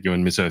fact that you're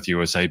in Miss Earth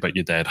USA, but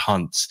your dad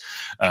hunts,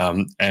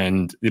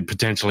 and it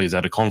potentially is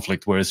at a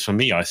conflict. Whereas for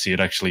me, I see it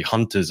actually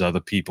hunters are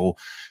the people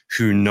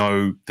who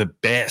know the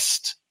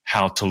best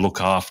how to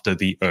look after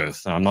the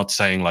earth. And I'm not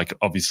saying like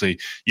obviously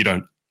you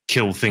don't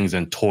kill things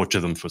and torture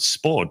them for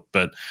sport,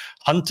 but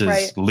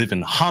hunters live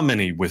in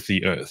harmony with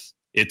the earth.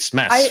 It's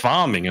mass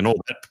farming and all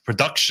that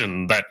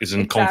production that is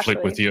in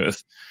conflict with the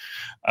earth.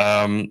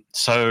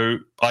 So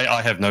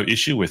I have no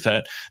issue with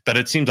that. But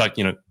it seems like,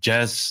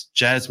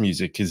 jazz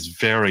music is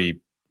very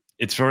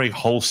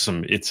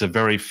wholesome. It's a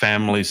very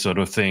family sort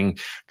of thing,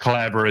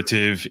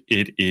 collaborative.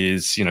 It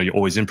is, you're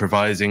always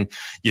improvising.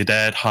 Your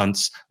dad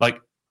hunts. Like,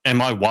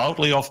 am I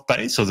wildly off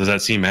base or does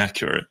that seem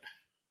accurate?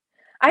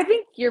 I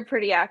think you're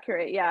pretty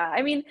accurate. Yeah.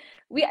 I mean,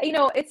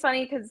 it's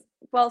funny because,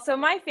 so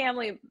my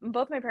family,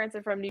 both my parents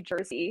are from New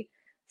Jersey.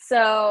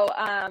 So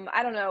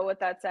I don't know what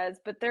that says,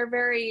 but they're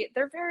very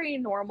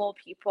normal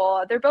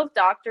people. They're both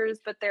doctors,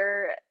 but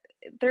they're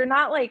they're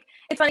not like,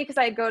 it's funny because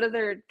I go to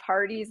their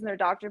parties and their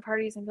doctor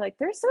parties and be like,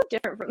 they're so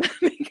different from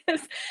them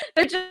because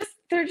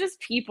they're just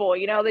people,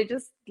 you know, they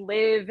just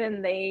live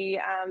and they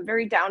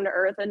very down to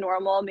earth and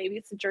normal. Maybe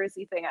it's a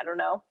Jersey thing, I don't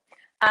know.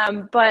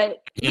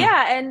 But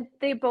yeah, and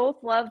they both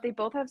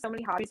have so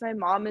many hobbies. My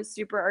mom is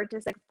super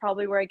artistic,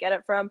 probably where I get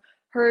it from.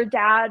 Her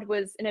dad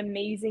was an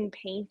amazing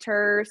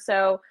painter,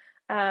 so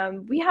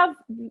we have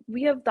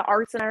the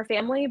arts in our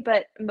family,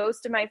 but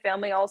most of my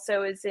family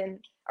also is in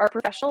our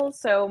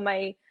professionals. So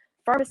my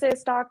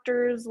pharmacists,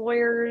 doctors,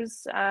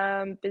 lawyers,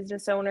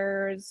 business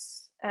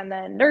owners, and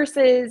then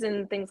nurses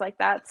and things like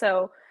that.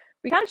 So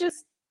we kind of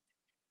just,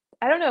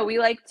 I don't know, we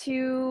like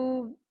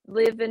to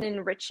live an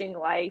enriching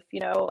life, you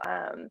know.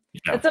 Yeah.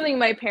 That's something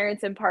my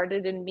parents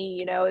imparted in me,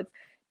 you know, it's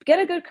get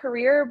a good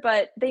career,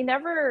 but they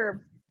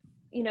never,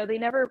 you know, they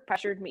never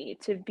pressured me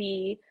to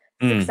be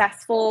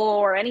successful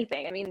or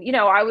anything. I mean, you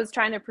know, I was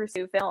trying to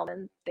pursue film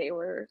and they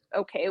were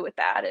okay with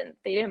that and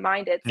they didn't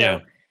mind it. So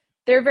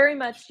they're very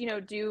much, you know,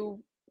 do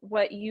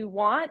what you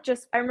want.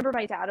 Just, I remember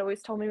my dad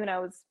always told me when I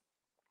was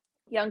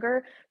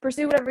younger,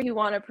 pursue whatever you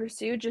want to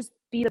pursue, just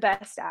be the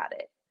best at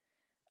it.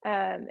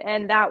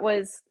 And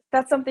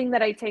that's something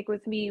that I take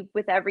with me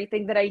with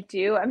everything that I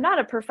do. I'm not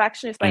a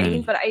perfectionist by any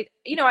means, but I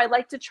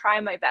like to try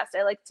my best.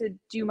 I like to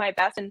do my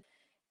best. And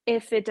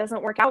if it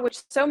doesn't work out, which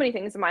so many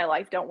things in my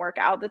life don't work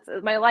out,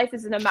 my life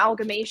is an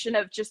amalgamation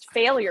of just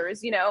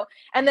failures, you know,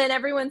 and then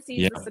everyone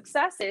sees the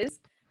successes,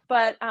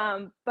 but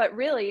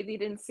really they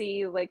didn't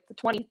see like the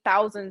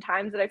 20,000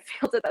 times that I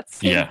failed at that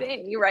same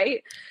thing.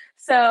 Right.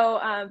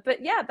 So,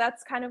 but yeah,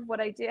 that's kind of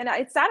what I do. And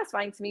it's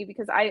satisfying to me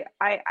because I,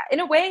 in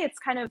a way,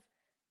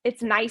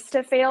 it's nice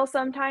to fail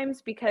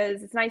sometimes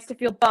because it's nice to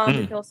feel bummed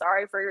and feel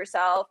sorry for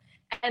yourself.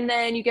 And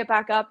then you get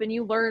back up and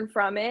you learn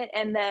from it.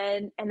 And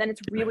then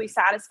it's really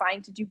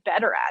satisfying to do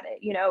better at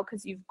it, you know,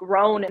 because you've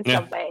grown in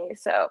some way.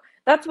 So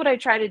that's what I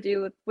try to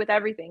do with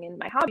everything in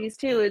my hobbies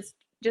too, is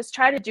just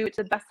try to do it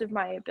to the best of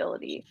my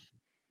ability.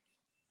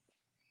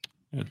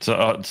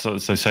 So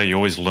they say you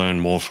always learn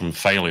more from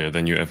failure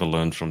than you ever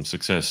learned from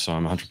success. So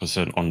I'm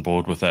 100% on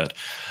board with that.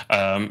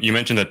 You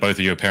mentioned that both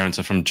of your parents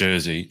are from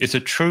Jersey. Is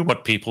it true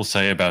what people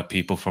say about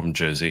people from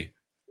Jersey?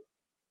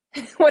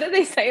 What do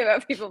they say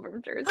about people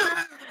from Jersey?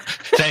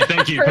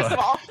 Thank you. First of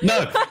all.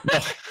 No.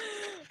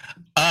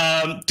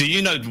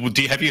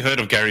 Have you heard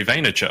of Gary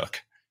Vaynerchuk?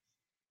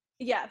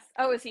 Yes.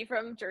 Oh, is he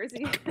from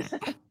Jersey?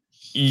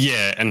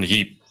 Yeah, and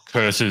he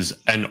curses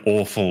an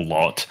awful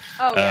lot.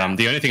 Oh, yeah.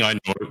 The only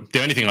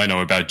thing I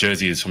know about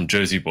Jersey is from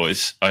Jersey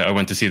Boys. I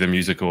went to see the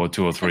musical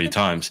 2 or 3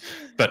 times.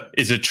 But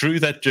is it true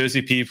that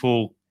Jersey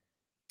people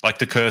like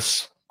to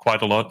curse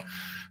quite a lot?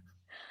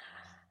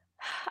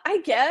 I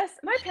guess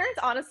my parents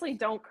honestly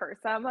don't curse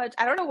that much.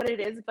 I don't know what it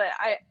is, but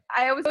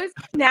I was always,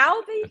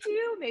 now they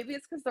do. Maybe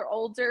it's because they're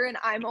older and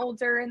I'm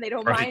older and they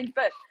don't mind.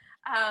 But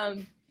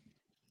I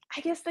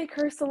guess they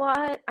curse a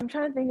lot. I'm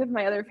trying to think of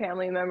my other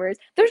family members.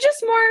 They're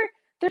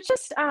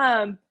just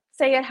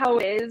say it how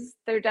it is.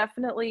 They're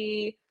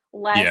definitely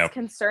less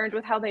concerned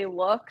with how they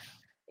look,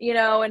 you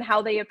know, and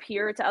how they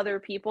appear to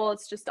other people.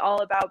 It's just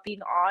all about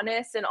being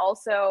honest and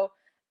also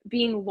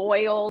being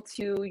loyal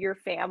to your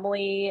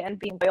family and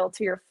being loyal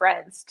to your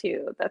friends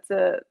too.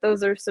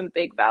 Those are some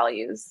big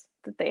values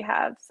that they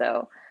have.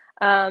 So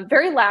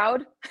very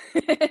loud.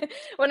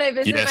 When I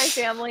visit my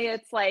family,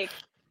 it's like,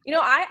 you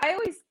know, I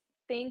always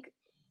think,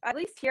 at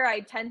least here,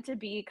 I tend to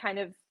be kind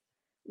of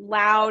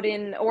loud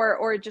and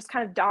or just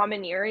kind of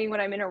domineering when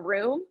I'm in a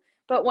room.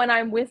 But when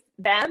I'm with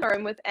them or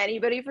I'm with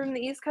anybody from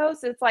the East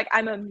Coast, it's like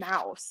I'm a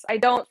mouse. I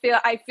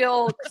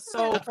feel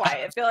so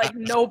quiet. I feel like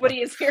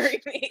nobody is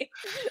hearing me.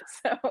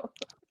 So.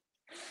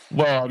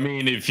 Well, I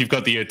mean, if you've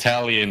got the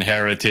Italian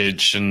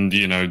heritage and,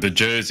 you know, the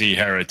Jersey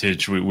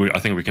heritage, I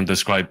think we can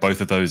describe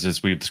both of those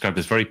as we've described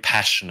as very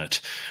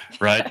passionate,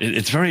 right?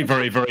 It's very,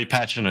 very, very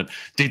passionate.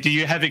 Do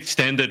you have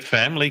extended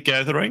family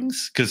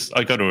gatherings? Because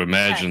I got to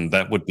imagine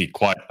that would be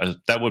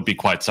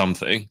quite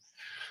something.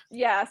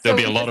 Yeah. There'll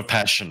be a lot of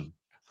passion.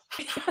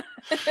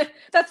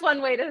 That's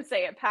one way to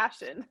say it,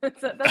 passion.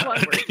 That's one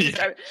word to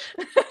describe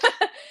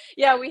it.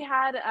 Yeah,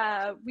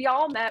 we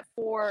all met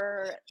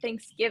for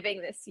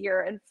Thanksgiving this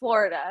year in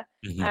Florida,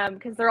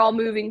 because they're all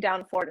moving down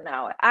to Florida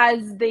now,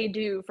 as they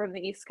do from the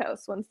East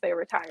Coast once they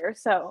retire.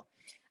 So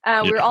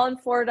we were all in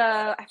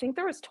Florida. I think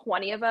there was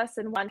 20 of us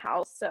in one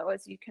house. So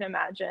as you can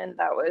imagine,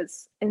 that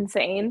was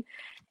insane.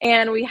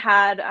 And we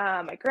had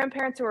my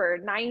grandparents who were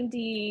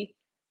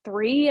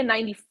 93 and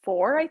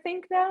 94, I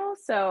think now.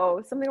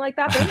 So something like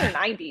that. They're in their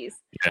 90s.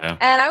 Yeah.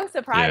 And I was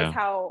surprised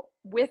how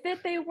with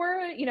it they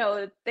were. You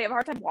know, they have a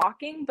hard time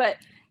walking, but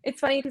it's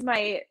funny because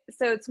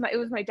it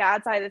was my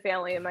dad's side of the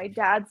family, and my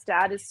dad's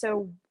dad is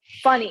so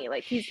funny.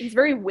 Like he's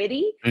very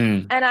witty,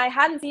 Mm. and I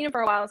hadn't seen him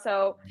for a while,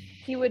 so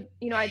he would,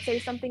 I'd say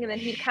something and then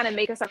he'd kind of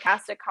make a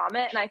sarcastic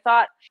comment, and I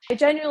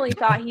genuinely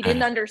thought he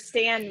didn't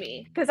understand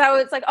me because I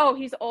was like, oh,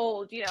 he's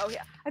old,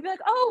 I'd be like,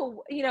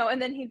 oh,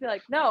 and then he'd be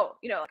like, no,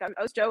 like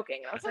I was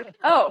joking, and I was like,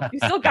 oh, you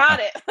still got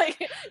it, like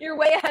you're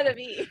way ahead of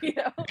me,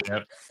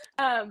 Yep.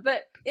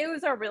 But it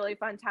was a really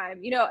fun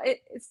time.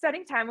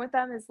 Spending time with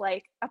them is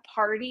like a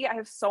party. I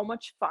have so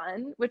much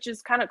fun, which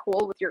is kind of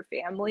cool with your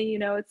family.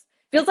 It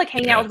feels like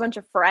hanging out with a bunch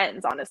of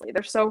friends, honestly.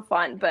 They're so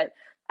fun. But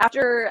I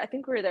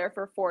think we were there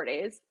for 4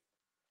 days.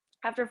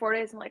 After 4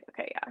 days, I'm like,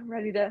 okay, yeah, I'm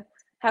ready to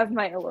have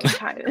my alone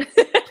time.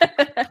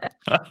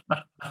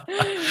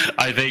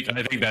 I think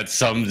that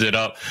sums it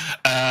up.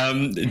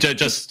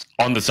 Just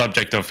on the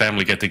subject of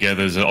family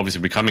get-togethers,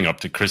 obviously we're coming up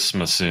to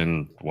Christmas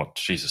in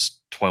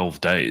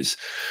 12 days.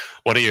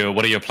 What are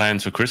your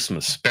plans for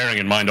Christmas? Bearing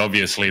in mind,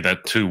 obviously,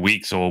 that 2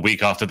 weeks or a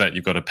week after that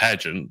you've got a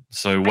pageant.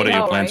 So, what are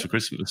your plans for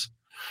Christmas?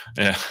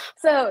 Yeah.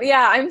 So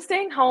yeah, I'm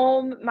staying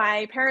home.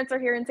 My parents are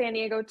here in San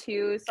Diego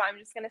too, so I'm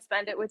just gonna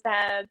spend it with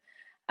them.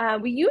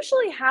 We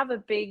usually have a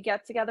big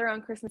get together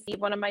on Christmas Eve.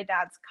 One of my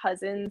dad's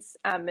cousins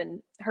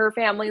and her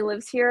family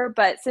lives here,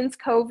 but since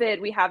COVID,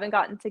 we haven't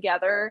gotten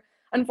together.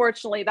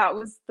 Unfortunately, that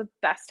was the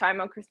best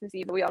time on Christmas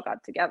Eve. We all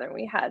got together and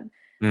we had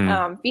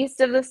Feast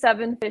of the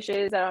Seven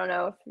Fishes. I don't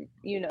know if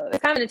you know, it's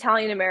kind of an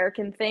Italian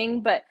American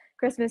thing, but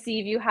Christmas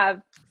Eve you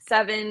have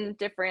 7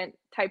 different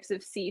types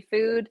of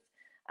seafood.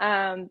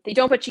 They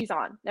don't put cheese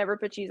on. Never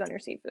put cheese on your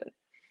seafood.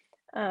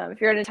 If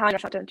you're at an Italian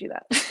restaurant, don't do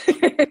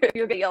that.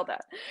 You'll get yelled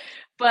at.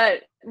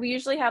 But we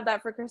usually have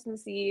that for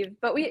Christmas Eve,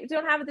 but we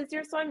don't have it this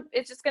year, so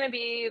it's just going to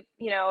be,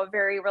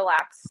 very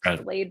relaxed,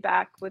 laid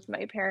back with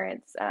my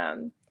parents.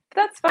 But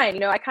that's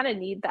fine. I kind of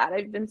need that.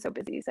 I've been so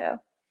busy, so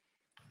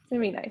it's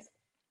going to be nice.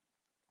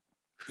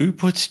 Who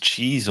puts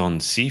cheese on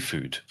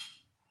seafood,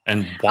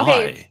 and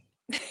why?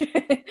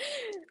 Okay.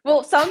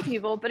 Well, some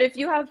people, but if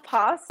you have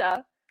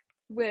pasta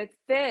with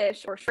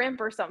fish or shrimp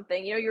or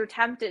something, you're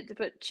tempted to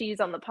put cheese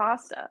on the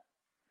pasta.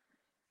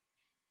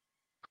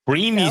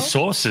 Creamy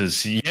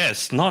sauces,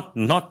 yes, not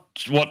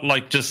what,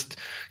 like, just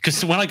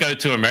because when I go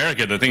to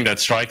America, the thing that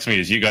strikes me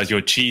is you guys,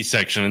 your cheese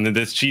section, and then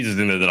there's cheeses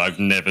in there that I've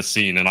never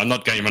seen, and I'm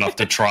not game enough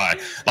to try.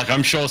 Like,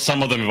 I'm sure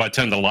some of them, if I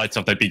turn the lights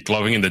off, they'd be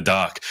glowing in the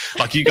dark.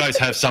 Like, you guys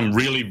have some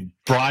really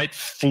bright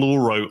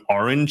fluoro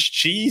orange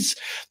cheese,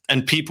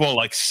 and people are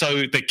like,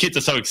 the kids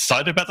are so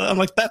excited about that. I'm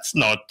like, that's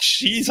not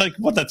cheese. Like,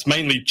 what? That's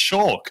mainly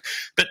chalk.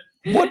 But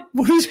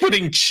who's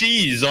putting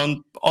cheese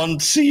on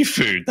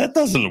seafood? That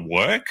doesn't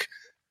work.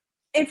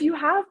 If you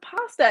have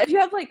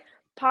like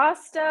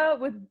pasta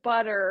with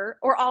butter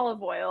or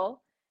olive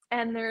oil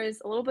and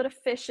there's a little bit of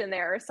fish in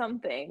there or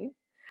something,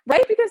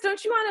 right? Because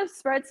don't you want to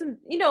spread some,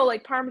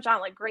 like Parmesan,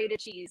 like grated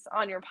cheese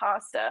on your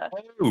pasta?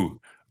 Oh,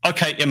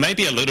 okay. Yeah,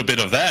 maybe a little bit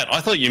of that. I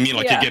thought you mean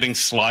like you're getting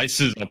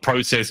slices of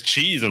processed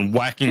cheese and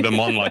whacking them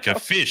on like a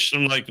fish.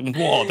 I'm like,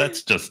 whoa,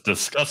 that's just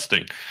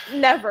disgusting.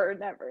 Never.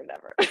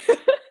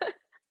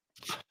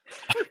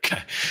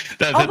 Okay.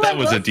 That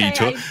was a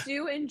detour. I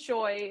do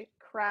enjoy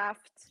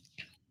Kraft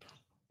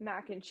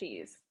mac and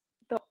cheese,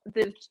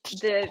 the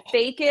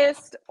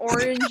fakest,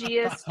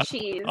 orangiest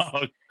cheese.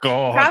 Oh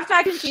God! Kraft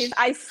mac and cheese,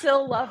 I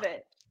still love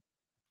it.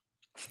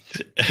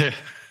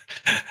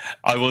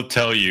 I will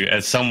tell you,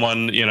 as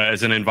someone,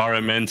 as an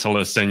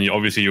environmentalist, and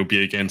you'll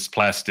be against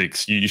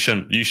plastics. You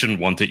shouldn't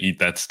want to eat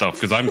that stuff,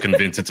 because I'm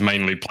convinced it's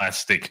mainly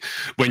plastic.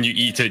 When you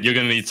eat it, you're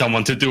going to need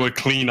someone to do a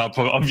cleanup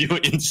of your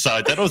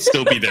inside. That'll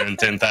still be there in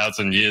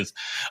 10,000 years.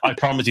 I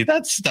promise you.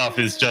 That stuff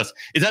is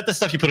that the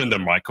stuff you put in the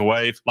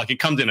microwave? Like, it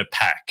comes in a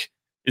pack.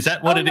 Is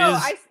that what it is?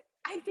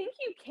 I think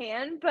you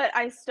can, but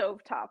I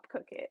stovetop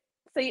cook it.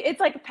 So it's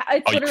like,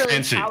 it's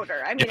literally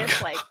powder. I mean,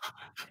 it's like,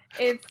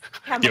 it's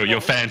chemicals.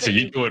 You're fancy.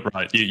 You do it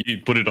right.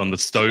 You put it on the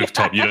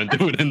stovetop. You don't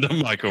do it in the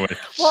microwave.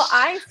 Well,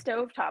 I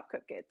stovetop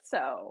cook it,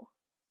 so.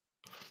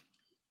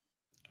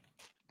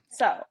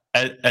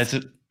 As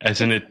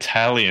an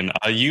Italian,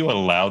 are you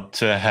allowed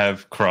to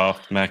have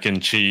Kraft mac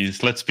and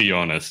cheese? Let's be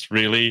honest.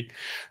 Really?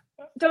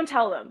 Don't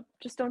tell them.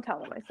 Just don't tell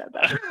them I said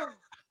that.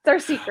 It's our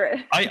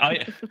secret.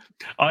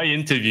 I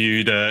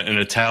interviewed an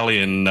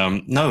Italian,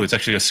 no, it's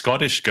actually a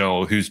Scottish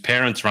girl whose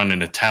parents run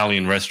an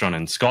Italian restaurant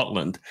in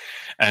Scotland.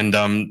 And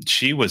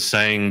she was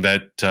saying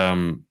that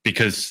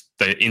because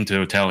they're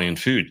into Italian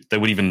food, they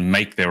would even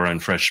make their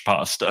own fresh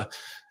pasta.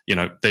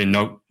 They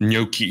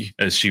gnocchi,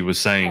 as she was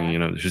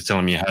saying, she was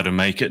telling me how to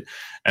make it.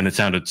 And it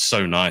sounded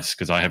so nice,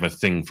 because I have a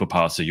thing for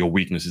pasta. Your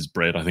weakness is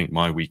bread. I think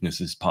my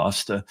weakness is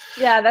pasta.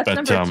 Yeah, that's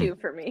number 2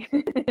 for me.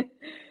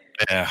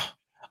 Yeah.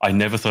 I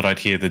never thought I'd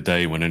hear the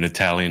day when an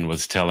Italian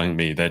was telling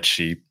me that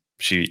she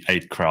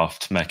ate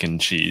Kraft mac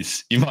and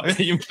cheese. You might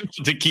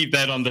to keep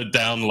that on the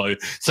down low.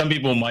 Some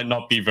people might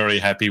not be very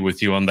happy with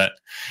you on that.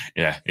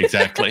 Yeah,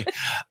 exactly.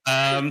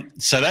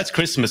 So that's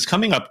Christmas.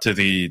 Coming up to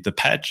the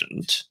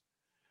pageant.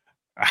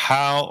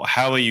 How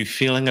are you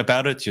feeling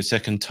about it? It's your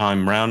second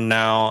time round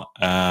now.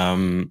 How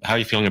are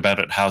you feeling about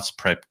it? How's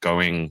prep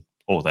going?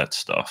 All that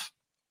stuff.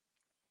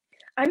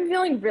 I'm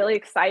feeling really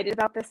excited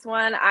about this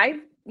one.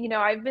 I've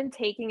I've been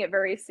taking it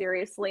very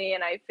seriously,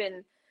 and I've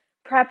been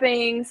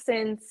prepping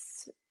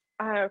since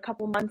a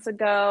couple months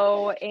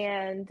ago,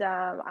 and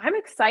I'm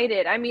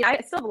excited. I mean, I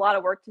still have a lot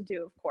of work to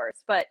do, of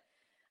course, but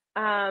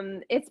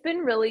it's been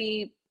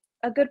really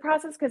a good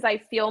process because I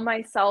feel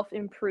myself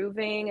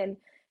improving and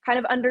kind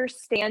of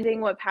understanding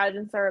what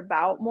pageants are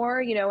about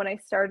more. When I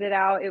started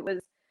out, it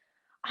was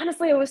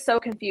honestly, I was so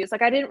confused.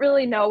 Like, I didn't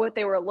really know what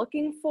they were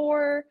looking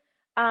for.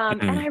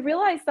 And I Mm.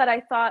 realized that I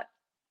thought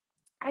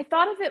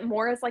of it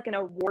more as like an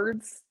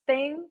awards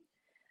thing.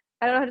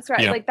 I don't know how to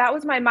describe it. Yeah. Like, that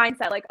was my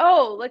mindset. Like,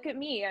 oh, look at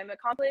me. I'm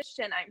accomplished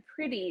and I'm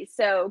pretty.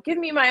 So give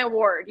me my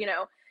award.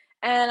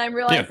 And I'm Yeah.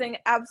 realizing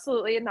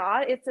absolutely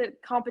not. It's a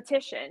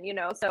competition.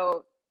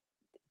 So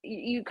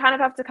you kind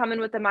of have to come in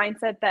with the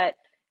mindset that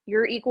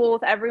you're equal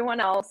with everyone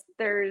else.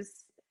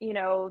 There's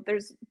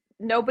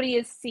nobody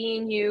is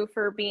seeing you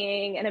for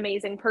being an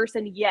amazing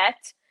person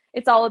yet.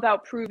 It's all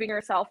about proving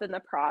yourself in the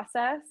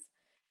process.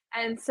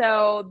 And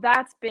so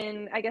that's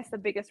been, I guess, the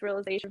biggest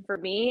realization for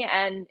me.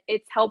 And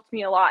it's helped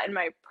me a lot in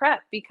my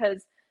prep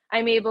because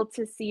I'm able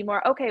to see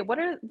more, okay, what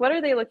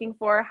are they looking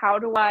for? How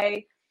do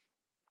I,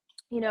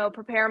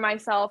 prepare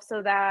myself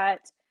so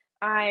that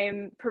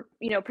I'm,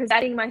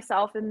 presenting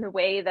myself in the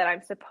way that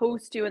I'm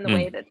supposed to, in the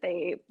way Mm. that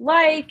they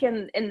like,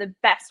 and in the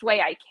best way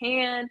I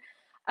can.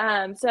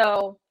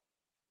 So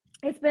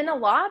it's been a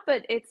lot,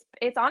 but it's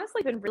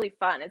honestly been really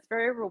fun. It's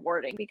very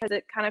rewarding because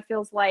it kind of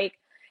feels like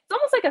it's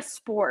almost like a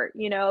sport,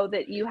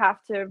 that you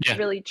have to Yeah.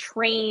 really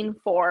train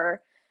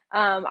for.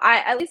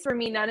 At least for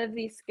me, none of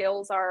these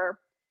skills are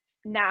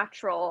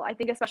natural. I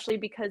think especially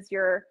because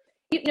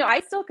I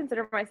still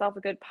consider myself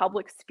a good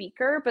public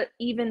speaker, but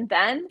even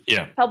then,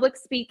 Yeah. public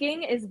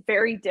speaking is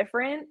very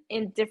different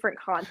in different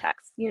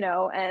contexts,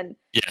 and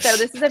so Yes.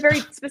 this is a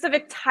very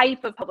specific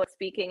type of public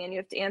speaking, and you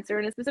have to answer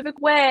in a specific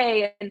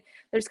way, and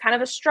there's kind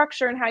of a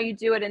structure in how you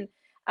do it. And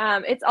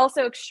it's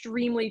also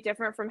extremely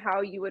different from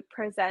how you would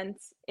present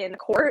in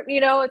court.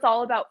 It's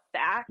all about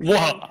facts. And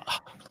Well,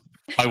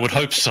 I would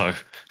hope so.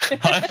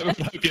 I would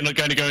hope you're not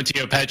going to go into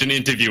your pageant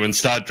interview and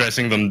start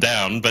dressing them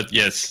down, but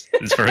yes,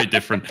 it's very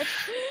different.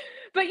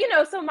 but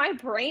so my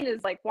brain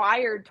is like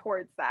wired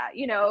towards that.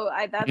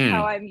 That's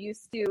how Mm. I'm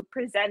used to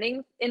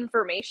presenting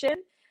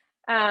information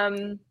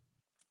um,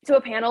 to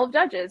a panel of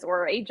judges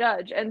or a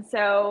judge. And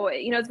so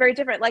it's very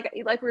different. Like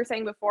we were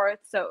saying before,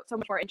 it's so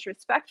much more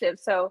introspective.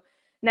 So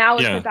now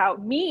it's Yeah.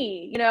 about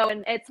me,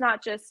 and it's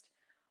not just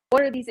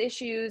what are these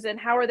issues and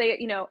how are they,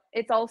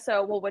 it's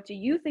also, well, what do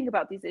you think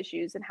about these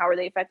issues and how are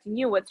they affecting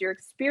you? What's your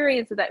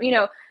experience with them?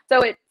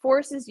 So it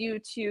forces you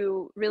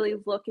to really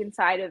look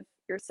inside of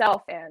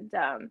yourself. And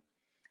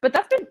but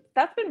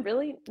that's been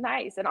really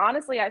nice. And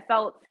honestly, I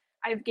felt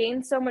I've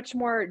gained so much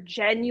more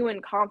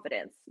genuine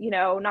confidence,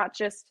 not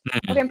just, okay,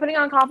 Mm. I'm putting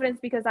on confidence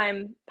because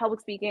I'm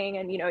public speaking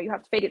and, you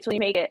have to fake it till you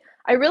make it.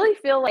 I really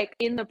feel like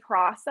in the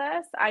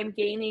process, I'm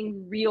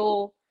gaining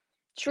real,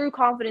 true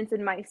confidence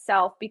in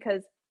myself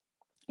because,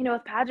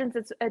 with pageants,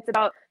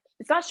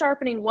 it's not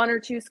sharpening one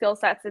or two skill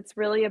sets. It's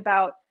really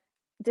about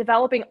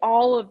developing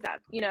all of them,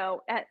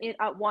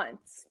 at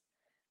once.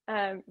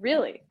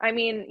 Really, I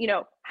mean,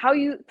 how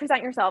you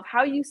present yourself,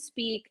 how you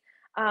speak,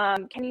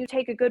 can you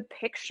take a good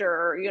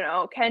picture,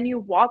 can you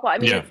walk well? I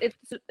mean, Yeah.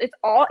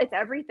 it's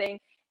everything.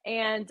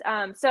 And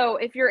so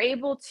if you're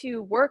able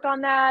to work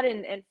on that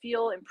and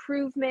feel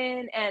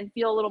improvement and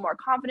feel a little more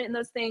confident in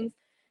those things,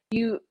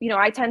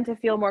 I tend to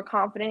feel more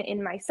confident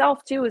in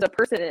myself too as a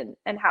person,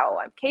 and how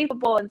I'm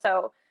capable. And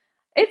so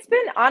it's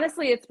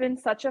been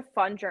such a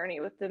fun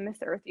journey with the Miss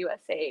Earth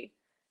USA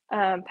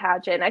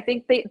pageant. I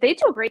think they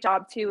do a great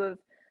job too of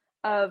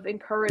Yeah.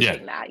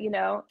 encouraging that.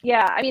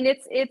 Yeah, I mean,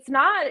 it's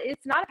not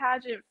a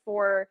pageant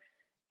for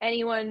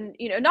anyone,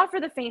 not for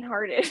the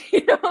faint-hearted,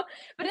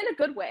 but in a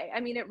good way. I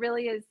mean, it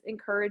really is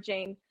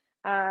encouraging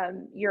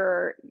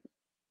your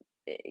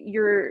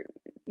your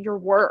your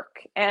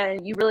work,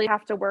 and you really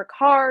have to work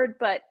hard,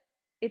 but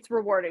it's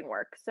rewarding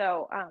work.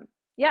 So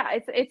yeah,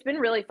 it's been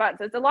really fun.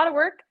 So it's a lot of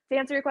work, to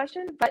answer your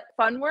question, but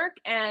fun work.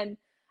 And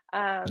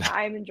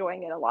I'm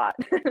enjoying it a lot.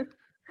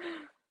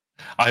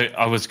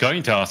 I was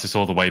going to ask this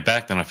all the way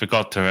back, then I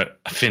forgot to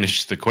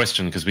finish the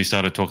question because we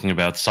started talking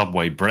about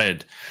Subway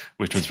bread,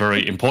 which was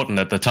very important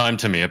at the time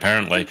to me,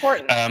 apparently.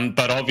 Important.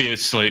 But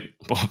obviously,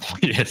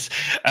 yes,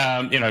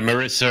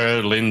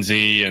 Marissa,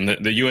 Lindsay, and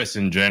the US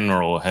in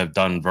general have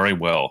done very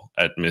well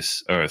at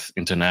Miss Earth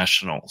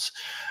Internationals.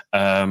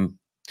 Do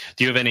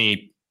you have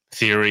any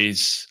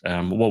theories?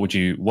 What would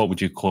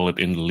you call it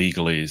in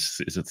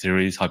legalese? Is it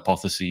theories,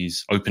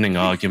 hypotheses, opening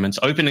arguments,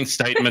 opening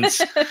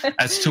statements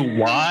as to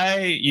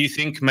why you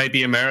think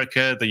maybe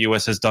America, the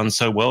US, has done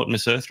so well at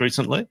Miss Earth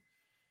recently?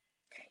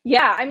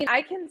 Yeah, I mean,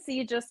 I can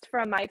see just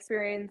from my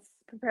experience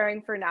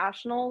preparing for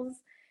nationals,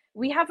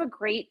 we have a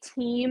great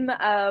team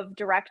of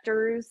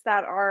directors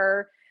that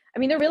are, I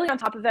mean, they're really on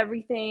top of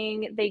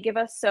everything. They give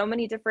us so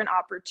many different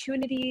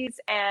opportunities,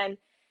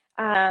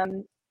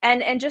 um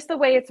and just the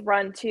way it's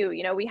run too.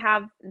 We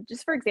have,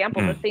 just for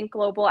example, the Mm. Think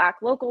Global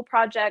Act Local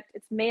project.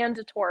 It's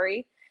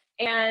mandatory.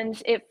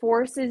 and it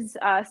forces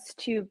us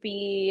to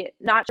be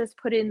not just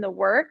put in the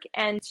work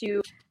and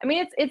to, I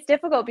mean, it's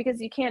difficult because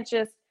you can't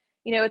just,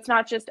 it's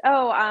not just,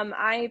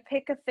 I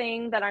pick a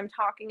thing that I'm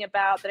talking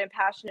about, that I'm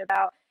passionate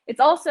about. It's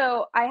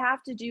also, I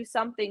have to do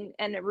something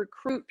and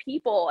recruit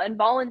people and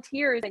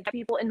volunteers and get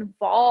people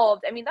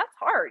involved. I mean, that's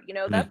hard,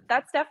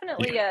 that's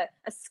definitely a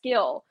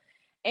skill.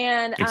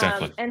 And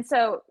Exactly. and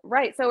so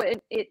right, so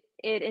it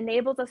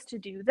enables us to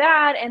do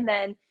that, and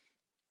then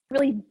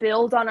really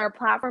build on our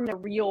platform in a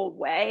real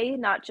way,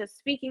 not just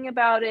speaking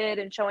about it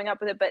and showing up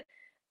with it, but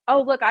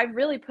oh, look, I've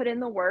really put in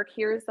the work.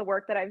 Here's the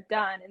work that I've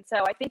done. And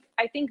so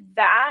I think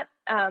that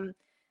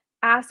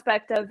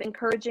aspect of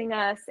encouraging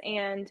us,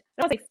 and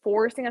I don't say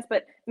forcing us,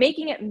 but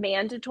making it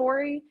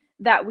mandatory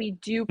that we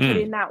do put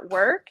in that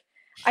work,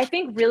 I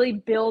think really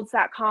builds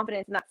that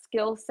confidence and that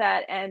skill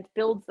set, and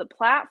builds the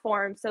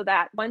platform so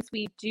that once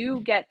we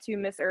do get to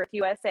Miss Earth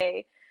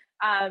USA,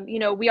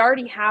 we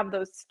already have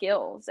those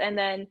skills. And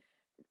then,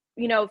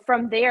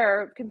 from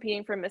there,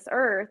 competing for Miss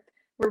Earth,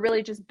 we're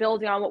really just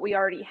building on what we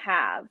already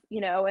have,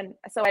 and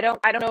so I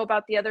don't know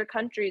about the other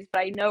countries, but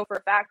I know for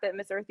a fact that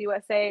Miss Earth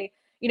USA,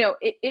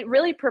 it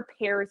really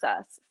prepares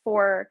us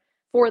for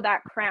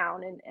that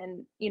crown,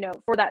 and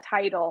for that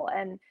title,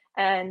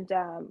 and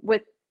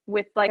with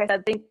like I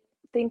said,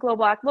 think Global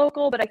Black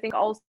Local, but I think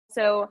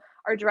also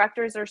our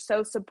directors are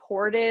so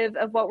supportive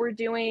of what we're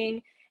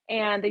doing,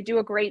 and they do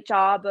a great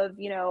job of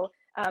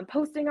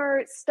posting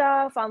our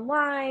stuff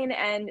online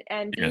and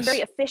being very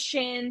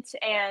efficient,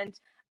 and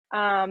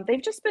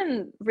they've just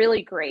been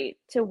really great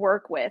to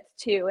work with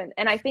too.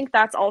 And I think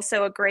that's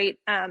also a great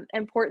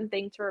important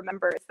thing to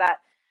remember, is that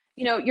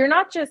you're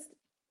not just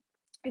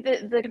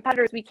the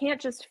competitors. We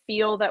can't just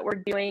feel that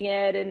we're doing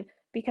it and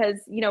because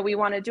we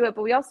want to do it,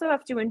 but we also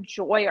have to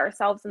enjoy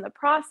ourselves in the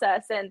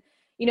process, and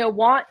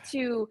want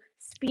to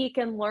speak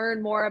and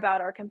learn more about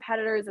our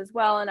competitors as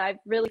well. And I've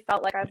really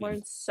felt like I've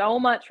learned so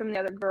much from the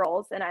other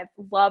girls, and I've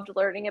loved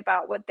learning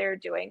about what they're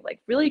doing,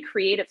 like really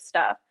creative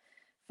stuff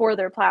for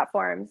their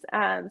platforms.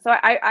 So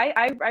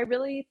I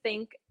really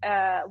think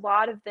a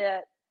lot of the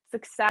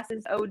success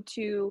is owed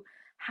to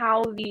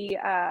how the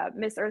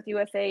Miss Earth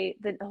USA,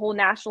 the whole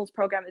nationals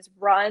program, is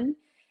run,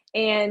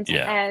 and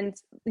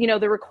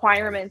the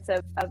requirements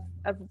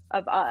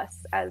of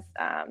us as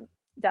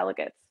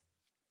delegates.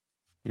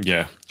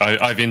 Yeah,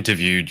 I've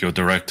interviewed your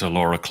director,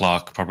 Laura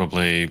Clark,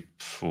 probably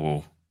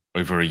for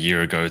over a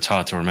year ago. It's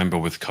hard to remember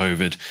with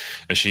COVID.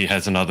 She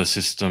has another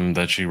system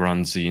that she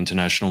runs, the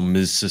International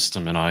Ms.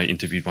 system, and I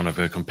interviewed one of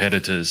her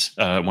competitors,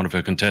 one of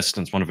her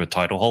contestants, one of her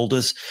title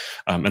holders,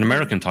 an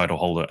American title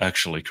holder,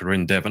 actually,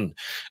 Corinne Devon,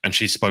 and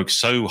she spoke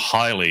so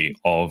highly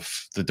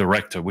of the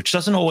director, which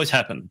doesn't always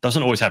happen. It's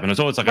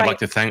always like, I'd like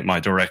to thank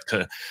my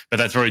director, but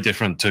that's very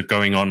different to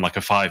going on like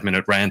a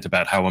 5-minute rant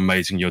about how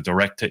amazing your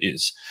director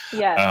is.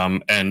 Yeah.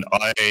 And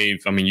I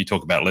mean, you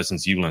talk about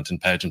lessons you learned in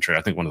pageantry.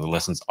 I think one of the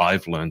lessons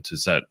I've learned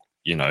is that,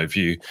 if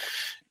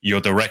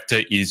your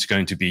director is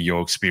going to be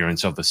your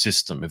experience of the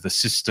system. If the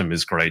system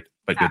is great,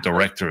 but your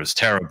director is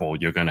terrible,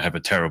 you're going to have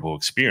a terrible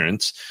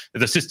experience.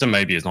 If the system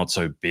maybe is not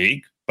so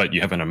big, but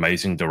you have an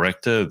amazing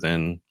director,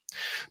 then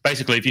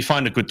basically, if you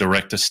find a good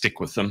director, stick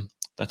with them.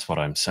 That's what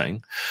I'm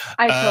saying.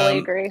 I totally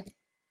agree.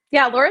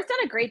 Yeah, Laura's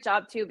done a great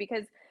job too,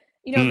 because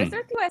Miss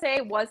Earth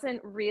USA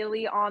wasn't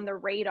really on the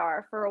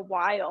radar for a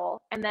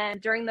while, and then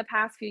during the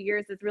past few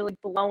years, it's really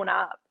blown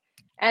up.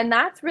 And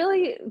that's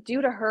really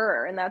due to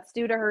her, and that's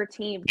due to her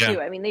team too.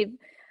 I mean,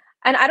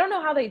 and I don't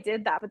know how they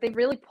did that, but they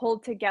really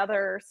pulled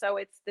together. So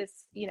it's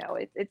this,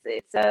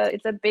 it's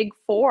a big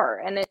four,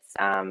 and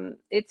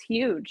it's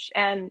huge,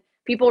 and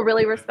people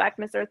really respect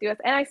Miss Earth US,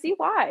 and I see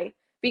why,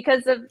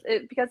 because of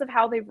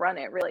how they've run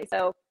it, really.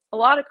 So a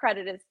lot of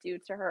credit is due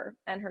to her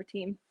and her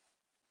team.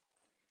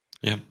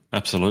 Yeah,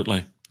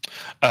 absolutely.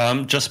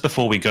 Just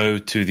before we go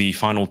to the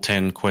final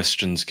 10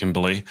 questions,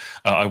 Kimberly,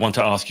 I want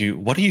to ask you,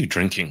 what are you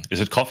drinking? Is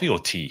it coffee or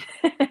tea?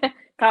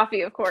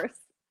 Coffee, of course.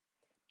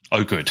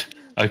 Oh, good.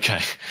 Okay.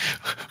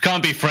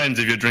 Can't be friends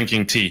if you're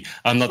drinking tea.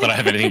 Not that I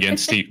have anything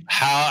against tea.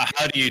 How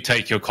do you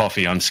take your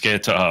coffee? I'm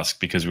scared to ask,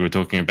 because we were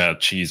talking about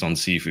cheese on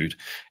seafood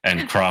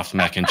and Kraft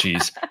mac and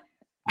cheese.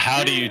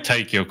 How do you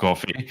take your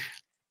coffee?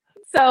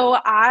 So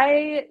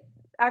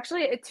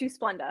it's 2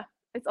 Splenda.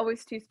 It's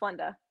always 2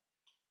 Splenda.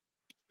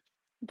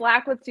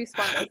 Black with 2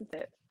 Splendas, that's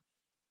it.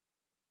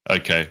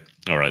 Okay,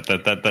 all right.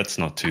 That's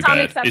not too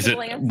bad. Is it?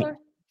 Answer?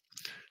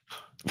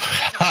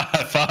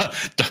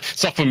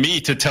 It's not for me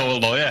to tell a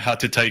lawyer how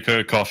to take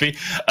her coffee.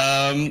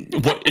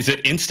 What is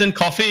it? Instant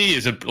coffee?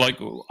 Is it like,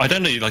 I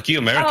don't know? Like you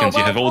Americans,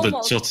 you have all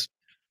almost. The sorts.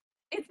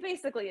 It's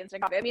basically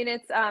instant coffee. I mean,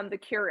 it's the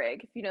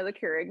Keurig. If you know the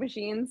Keurig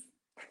machines.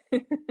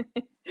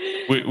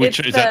 Which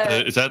is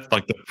that? Is that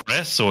like the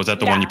press, or is that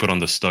the one you put on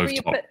the stove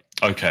top?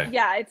 Okay.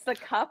 Yeah, it's the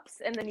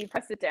cups, and then you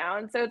press it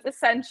down. So it's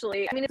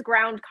essentially, I mean, it's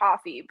ground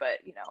coffee, but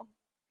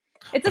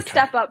it's a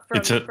step up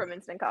from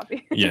instant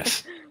coffee.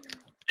 Yes.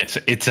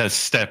 It's a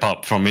step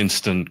up from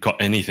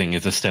anything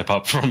is a step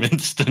up from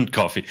instant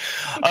coffee.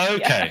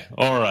 Okay. Yeah.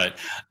 All right.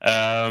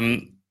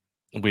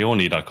 we all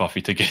need our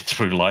coffee to get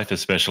through life,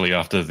 especially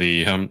after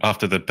the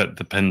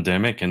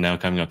pandemic and now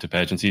coming up to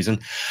pageant season.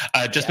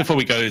 Just before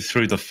we go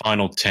through the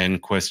final 10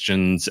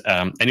 questions,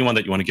 anyone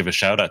that you want to give a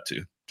shout out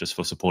to just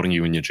for supporting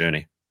you in your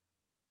journey?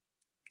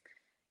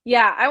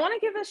 Yeah, I want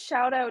to give a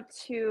shout out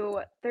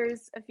to,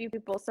 there's a few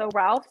people. So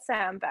Ralph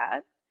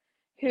Sambat,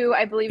 who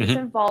I believe is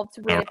involved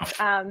with,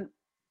 Mr.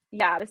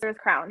 Earth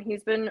Crown.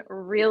 He's been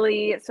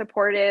really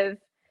supportive,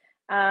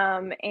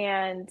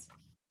 and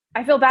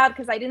I feel bad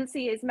because I didn't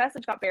see his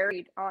message got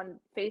buried on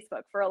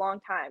Facebook for a long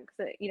time.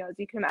 Because, as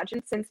you can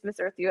imagine, since Miss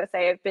Earth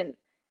USA,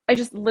 I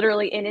just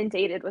literally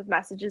inundated with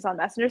messages on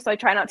Messenger, so I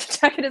try not to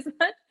check it as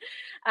much.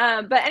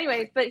 But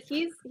anyways,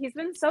 he's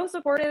been so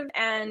supportive,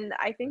 and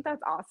I think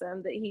that's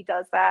awesome that he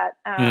does that,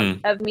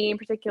 of me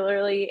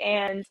particularly.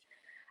 And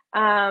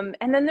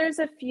then there's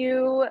a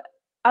few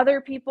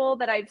other people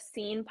that I've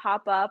seen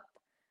pop up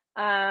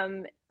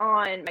on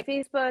my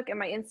Facebook and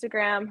my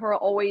Instagram who are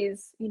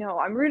always,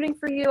 I'm rooting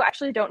for you. I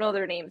actually don't know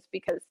their names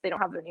because they don't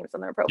have their names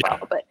on their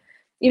profile, but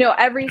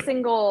every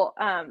single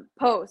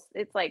post,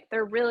 it's like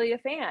they're really a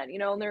fan,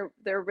 and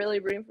they're really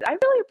rooting for. I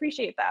really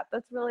appreciate that.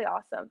 That's really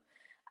awesome.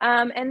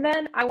 And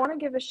then I want to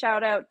give a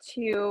shout out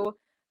to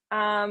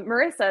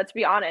Marissa, to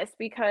be honest,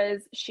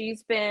 because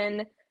she's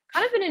been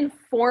kind of an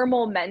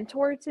informal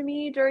mentor to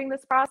me during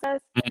this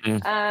process.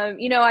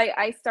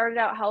 I started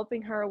out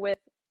helping her with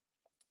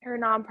her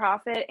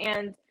nonprofit,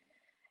 and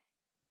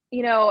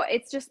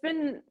it's just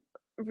been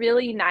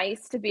really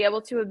nice to be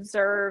able to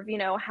observe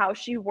how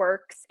she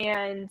works.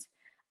 And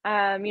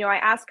I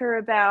asked her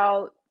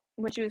about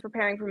when she was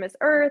preparing for Miss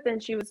Earth,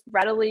 and she was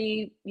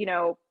readily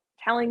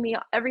telling me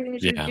everything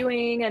that she was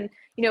doing, and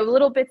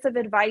little bits of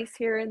advice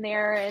here and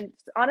there. And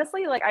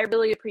honestly, like, I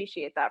really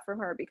appreciate that from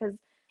her, because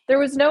there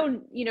was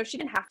no, she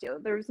didn't have to.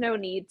 There was no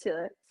need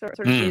to sort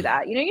of do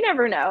that. You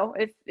never know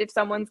if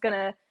someone's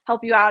gonna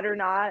help you out or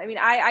not. I mean,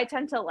 I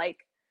tend to like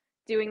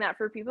doing that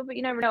for people, but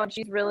you never know. And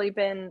she's really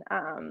been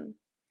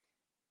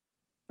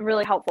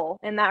really helpful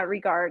in that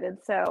regard. And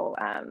so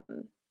I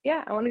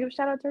want to give a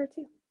shout out to her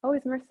too.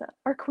 Always Marissa,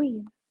 our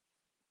queen.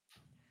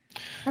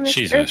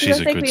 She's a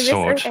good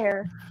sort.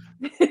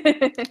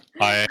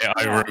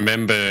 I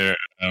remember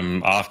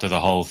after the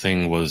whole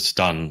thing was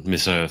done,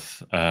 Miss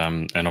Earth,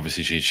 and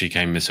obviously she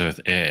came Miss Earth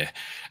Air,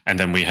 and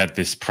then we had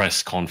this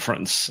press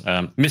conference.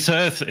 Miss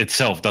Earth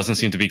itself doesn't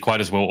seem to be quite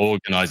as well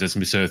organized as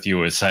Miss Earth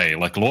USA.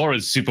 Like,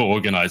 Laura's super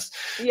organized.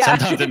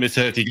 Sometimes at Miss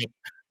Earth,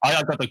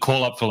 I got the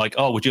call up for like,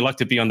 oh, would you like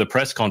to be on the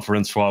press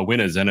conference for our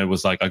winners? And it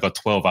was like, I got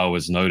 12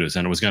 hours notice,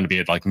 and it was going to be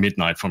at like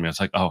midnight for me. I was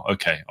like, oh,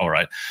 okay, all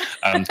right.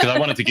 Because I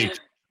wanted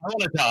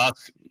to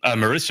ask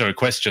Marissa a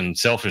question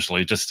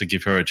selfishly, just to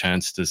give her a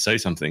chance to say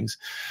some things.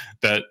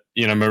 But,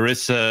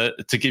 Marissa,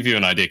 to give you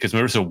an idea, because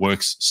Marissa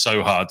works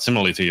so hard,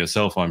 similarly to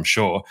yourself, I'm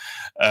sure,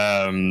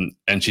 and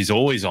she's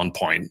always on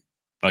point,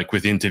 like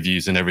with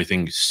interviews and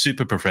everything,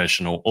 super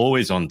professional,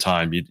 always on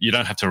time. You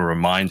don't have to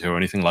remind her or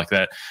anything like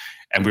that.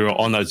 And we were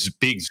on those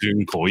big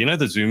Zoom call,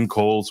 the Zoom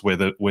calls where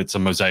it's a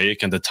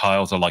mosaic and the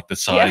tiles are like the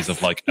size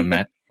of like a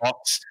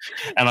matchbox.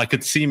 And I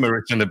could see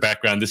Marissa in the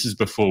background. This is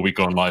before we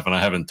gone live, and I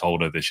haven't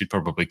told her this. She'd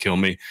probably kill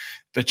me.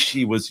 But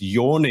she was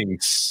yawning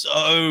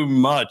so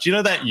much. You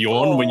know that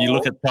yawn when you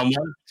look at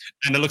someone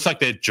and it looks like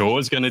their jaw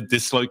is going to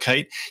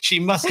dislocate? She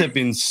must have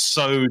been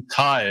so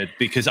tired,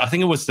 because I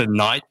think it was the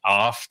night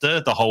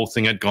after the whole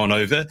thing had gone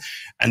over.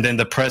 And then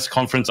the press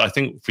conference, I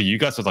think for you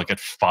guys, was like at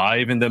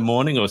 5 in the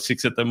morning or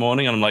 6 in the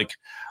morning. And I'm like,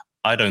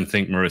 I don't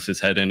think Marissa's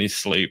had any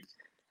sleep.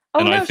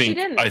 She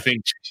didn't.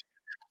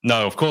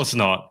 No, of course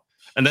not.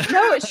 And then,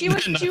 no, she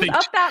was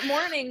up that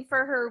morning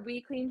for her We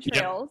Clean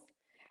Trails.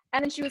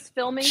 And then she was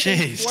filming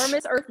things for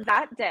Miss Earth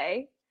that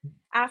day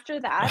after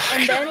that.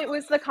 And then it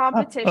was the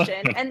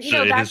competition. And,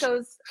 that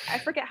goes, I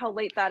forget how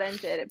late that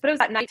ended, but it was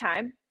at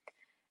nighttime.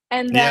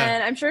 And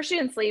then I'm sure she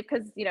didn't sleep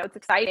because, it's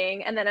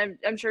exciting. And then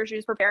I'm sure she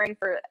was preparing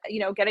for,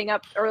 getting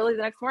up early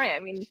the next morning. I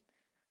mean,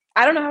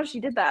 I don't know how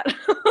she did that.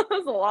 It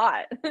was a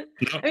lot. I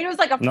mean, it was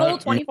like a full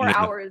 24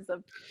 hours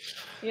of,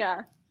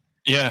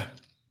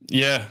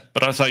 Yeah,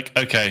 but I was like,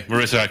 okay,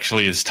 Marissa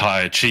actually is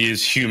tired. She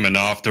is human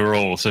after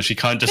all, so she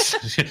can't just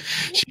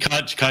she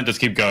can't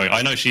just keep going.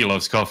 I know she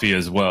loves coffee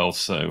as well,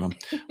 so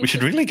we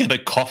should really get a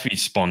coffee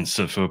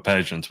sponsor for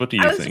pageants. What do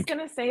you think? I was just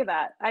gonna say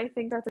that. I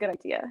think that's a good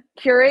idea.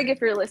 Keurig,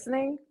 if you're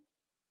listening.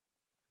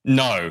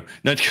 No.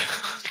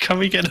 Can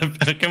we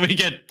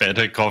get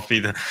better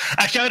coffee?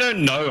 Actually, I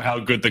don't know how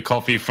good the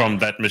coffee from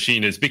that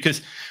machine is,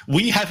 because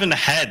we haven't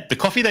had the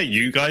coffee that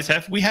you guys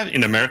have. We have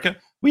in America.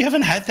 We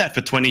haven't had that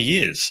for 20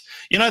 years.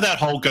 You know that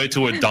whole go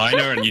to a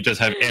diner and you just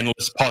have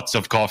endless pots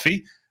of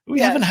coffee? We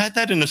haven't had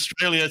that in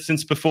Australia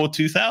since before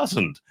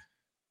 2000.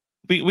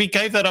 We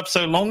gave that up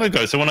so long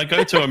ago. So when I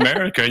go to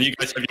America and you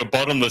guys have your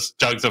bottomless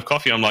jugs of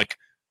coffee, I'm like,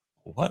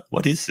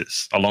 what is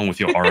this? Along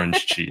with your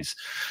orange cheese.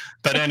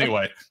 But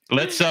anyway,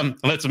 let's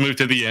move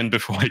to the end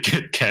before I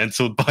get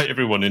cancelled by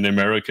everyone in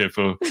America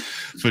for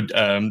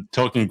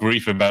talking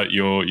grief about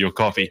your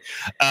coffee.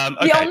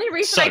 Okay, the only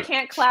reason I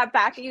can't clap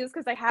back at you is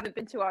because I haven't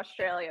been to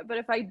Australia. But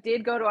if I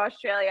did go to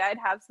Australia, I'd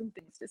have some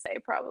things to say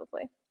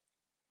probably.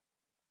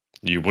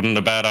 You wouldn't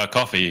about our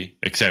coffee,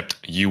 except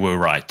you were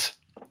right.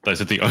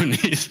 Those are the only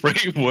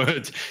three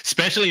words,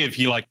 especially if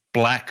you like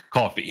black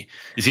coffee.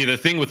 You see, the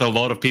thing with a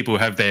lot of people who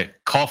have their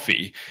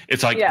coffee,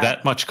 it's like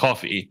that much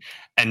coffee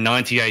and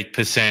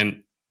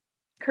 98%,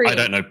 cream. I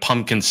don't know,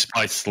 pumpkin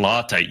spice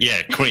latte.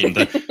 Yeah, cream.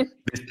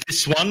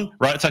 This one,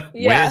 right? It's like,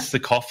 where's the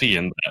coffee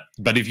in that?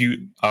 But if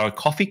you are a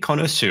coffee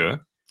connoisseur,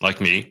 like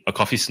me, a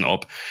coffee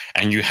snob,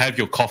 and you have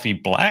your coffee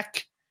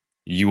black,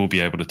 you will be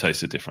able to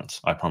taste the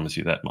difference. I promise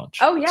you that much.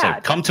 Oh, yeah.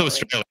 So come to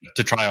Australia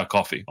to try our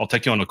coffee. I'll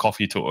take you on a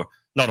coffee tour,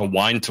 not a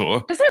wine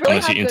tour. Does it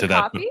really have good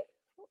coffee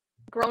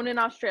grown in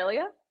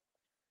Australia?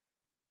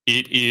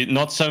 It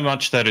not so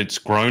much that it's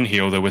grown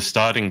here, although we're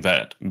starting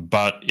that,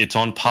 but it's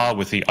on par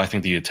with I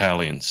think the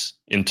Italians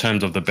in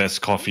terms of the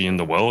best coffee in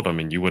the world. I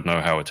mean, you would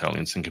know how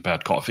Italians think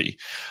about coffee.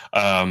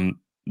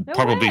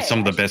 Probably some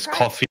of the best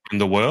coffee in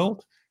the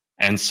world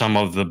and some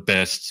of the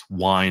best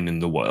wine in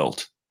the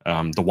world.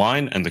 The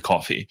wine and the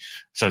coffee.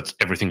 So it's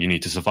everything you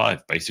need to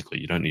survive, basically.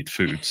 You don't need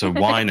food. So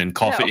wine and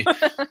coffee.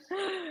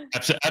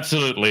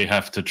 Absolutely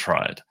have to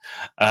try it.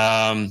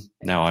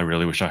 Now, I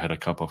really wish I had a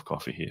cup of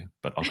coffee here,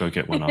 but I'll go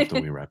get one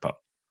after we wrap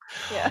up.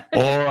 Yeah.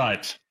 All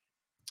right.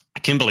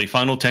 Kimberly,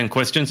 final 10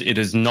 questions. It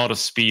is not a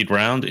speed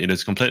round. It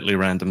is completely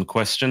random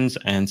questions.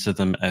 Answer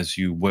them as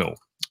you will.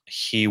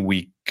 Here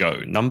we go.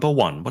 Number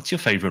 1, what's your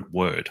favorite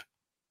word?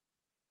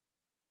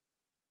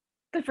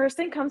 The first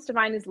thing comes to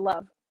mind is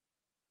love.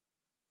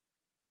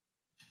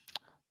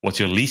 What's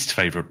your least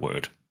favorite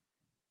word?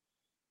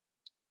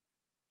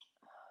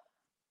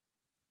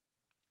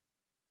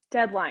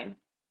 Deadline.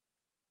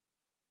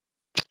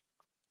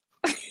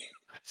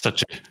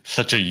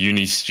 Such a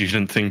uni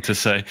student thing to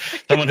say.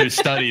 Someone who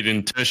studied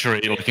in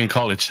tertiary, like in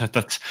college.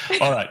 That's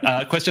all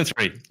right. Question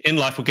 3. In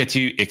life, what gets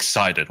you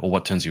excited or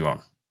what turns you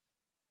on?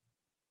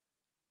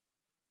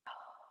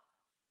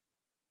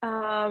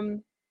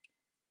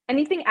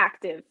 Anything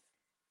active.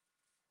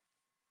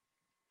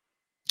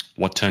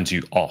 What turns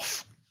you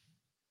off?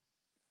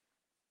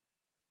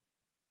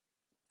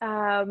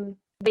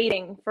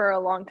 Waiting for a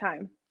long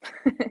time.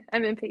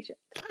 I'm impatient.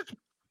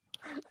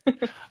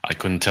 I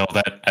couldn't tell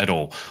that at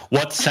all.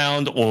 What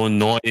sound or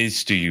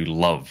noise do you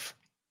love?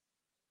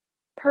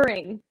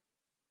 Purring.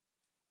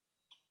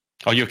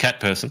 Oh, you're a cat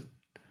person?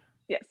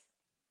 Yes.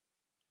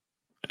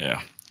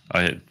 Yeah.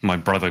 My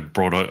brother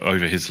brought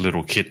over his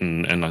little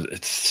kitten, and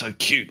it's so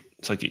cute.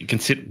 It's like you can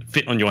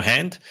fit on your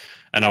hand.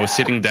 And I was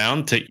sitting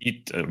down to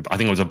eat, I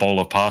think it was a bowl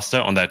of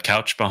pasta on that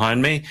couch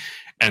behind me,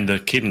 and the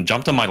kitten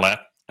jumped on my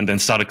lap and then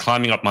started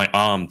climbing up my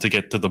arm to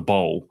get to the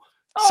bowl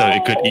so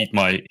it could eat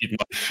my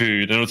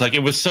food. And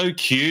it was so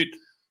cute,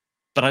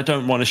 but I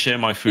don't want to share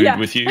my food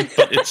with you.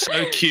 But it's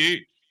so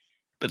cute,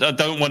 but I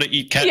don't want to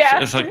eat cat.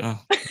 Yeah. It's like,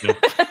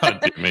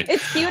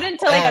 it's cute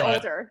until they get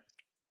older,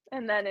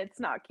 and then it's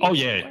not cute. Oh,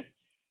 yeah. Anymore.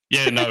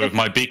 Yeah, no, if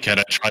my big cat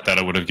had tried that,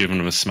 I would have given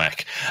him a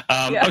smack.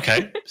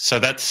 Okay, so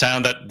that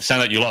sound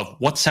that you love.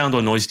 What sound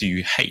or noise do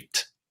you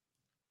hate?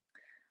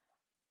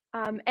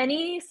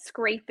 Any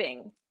scrape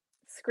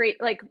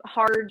like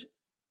hard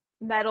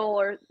metal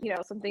or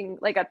something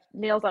like a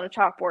nails on a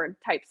chalkboard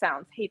type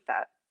sounds. Hate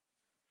that.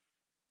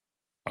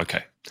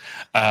 Okay.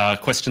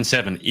 Question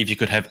 7. If you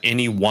could have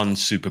any one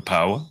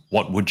superpower,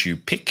 what would you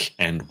pick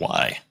and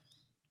why?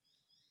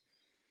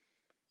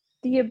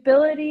 The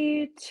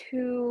ability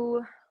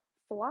to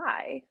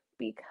fly,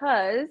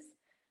 because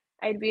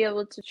I'd be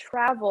able to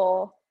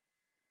travel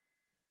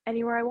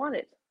anywhere I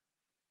wanted,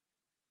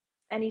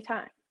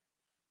 anytime.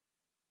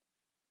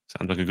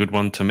 Sounds like a good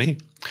one to me.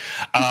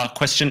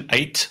 Question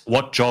 8.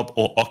 What job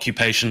or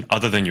occupation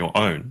other than your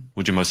own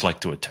would you most like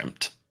to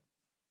attempt?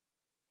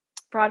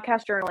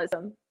 Broadcast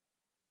journalism.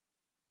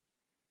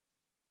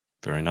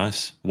 Very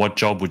nice. What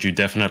job would you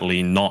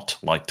definitely not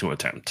like to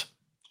attempt?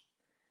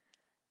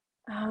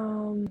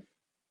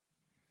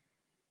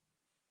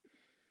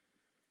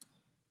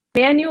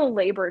 Manual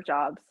labor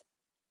jobs.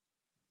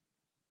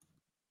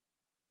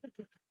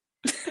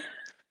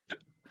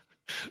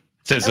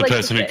 Says the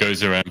person who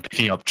goes around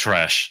picking up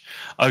trash.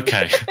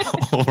 Okay.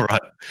 All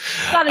right.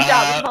 It's not a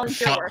job, it's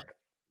volunteer work.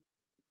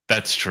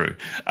 That's true.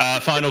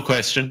 Final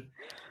question.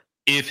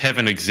 If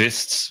heaven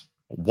exists,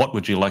 what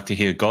would you like to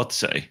hear God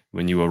say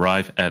when you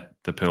arrive at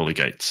the pearly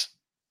gates?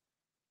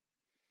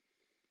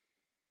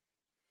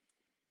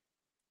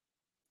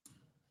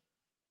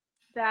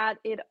 That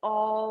it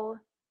all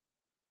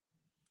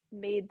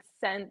made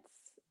sense.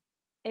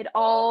 It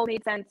all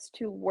made sense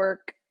to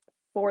work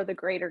for the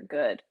greater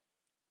good.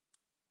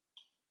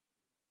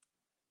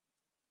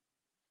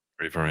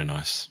 Very, very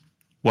nice.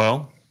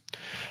 Well,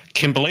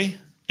 Kimberly,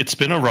 it's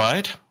been a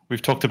ride.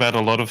 We've talked about a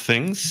lot of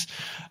things.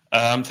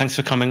 Thanks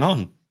for coming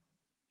on.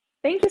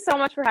 Thank you so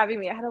much for having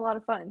me. I had a lot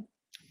of fun.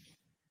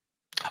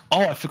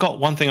 Oh, I forgot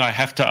one thing I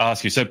have to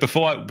ask you. So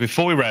before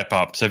we wrap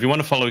up, so if you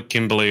want to follow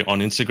Kimberly on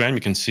Instagram, you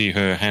can see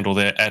her handle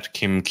there at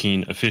Kim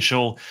Keen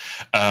Official.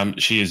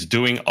 She is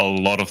doing a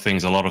lot of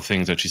things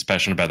that she's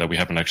passionate about that we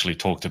haven't actually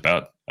talked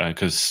about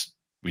because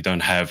we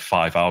don't have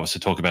 5 hours to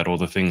talk about all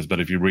the things.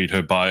 But if you read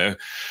her bio,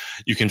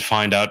 you can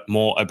find out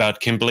more about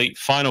Kimberly.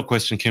 Final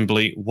question,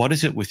 Kimberly, what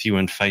is it with you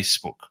and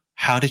Facebook?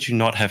 how did you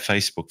not have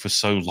Facebook for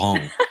so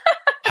long?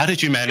 How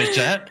did you manage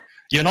that?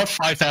 You're not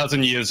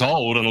 5,000 years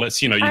old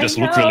unless, you just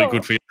look really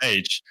good for your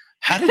age.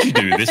 How did you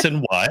do this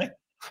and why?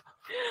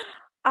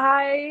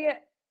 I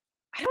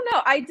don't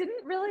know. I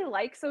didn't really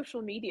like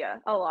social media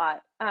a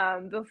lot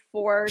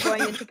before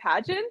going into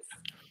pageants.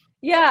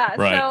 Yeah,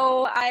 Right.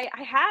 so I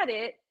had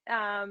it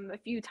a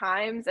few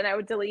times, and I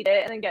would delete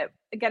it and then get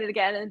it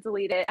again and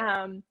delete it.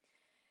 And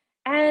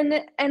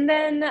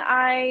then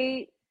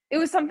it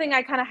was something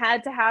I kind of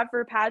had to have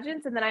for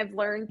pageants, and then I've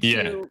learned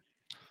to,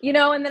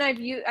 and then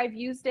I've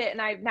used it,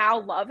 and I now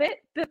love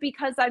it, but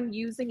because I'm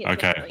using it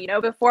differently.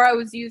 Before I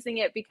was using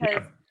it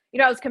because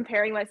I was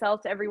comparing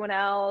myself to everyone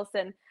else,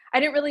 and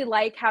I didn't really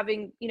like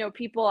having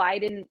people I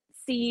didn't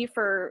see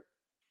for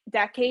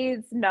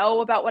decades know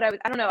about what I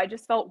don't know, I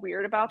just felt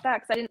weird about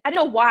that because I didn't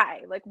know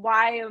why. Like,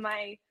 why am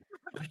I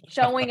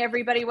showing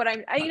everybody what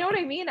you know what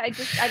I mean? I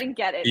didn't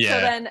get it. So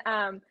then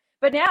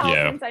but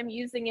now since I'm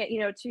using it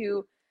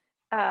to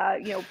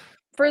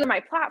further my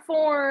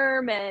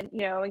platform and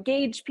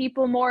engage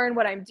people more in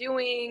what I'm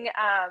doing,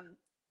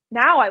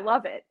 now I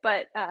love it.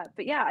 But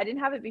yeah, I didn't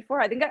have it before.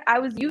 I think I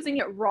was using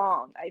it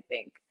wrong. I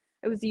think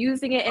I was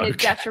using it in a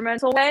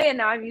detrimental way, and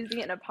now I'm using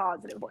it in a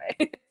positive way.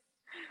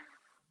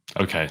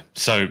 Okay.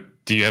 So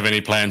do you have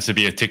any plans to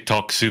be a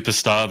TikTok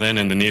superstar then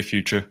in the near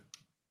future?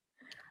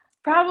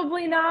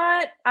 Probably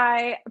not.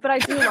 But I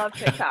do love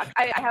TikTok.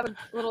 I have a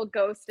little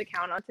ghost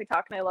account on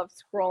TikTok, and I love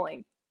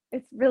scrolling.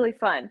 It's really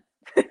fun.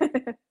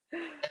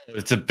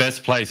 It's the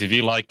best place. If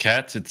you like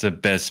cats, it's the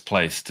best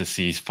place to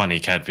see funny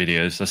cat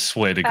videos. I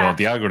swear to God,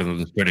 the algorithm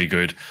is pretty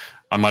good.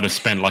 I might have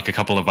spent like a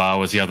couple of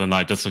hours the other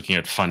night just looking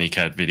at funny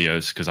cat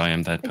videos because I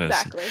am that person.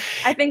 Exactly.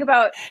 I think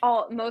about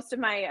most of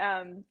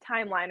my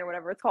timeline or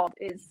whatever it's called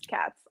is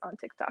cats on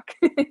TikTok.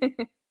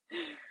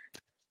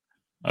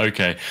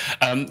 Okay.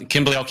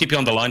 Kimberly, I'll keep you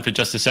on the line for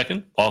just a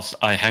second whilst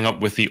I hang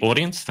up with the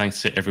audience.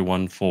 Thanks to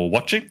everyone for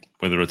watching,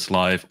 whether it's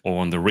live or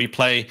on the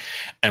replay,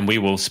 and we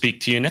will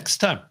speak to you next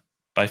time.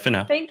 Bye for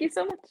now. Thank you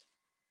so much.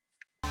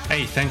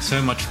 Hey, thanks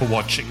so much for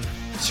watching.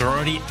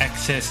 Sorority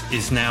Access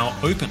is now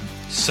open.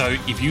 So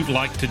if you'd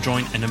like to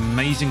join an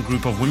amazing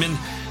group of women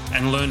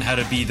and learn how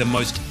to be the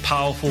most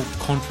powerful,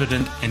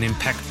 confident, and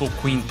impactful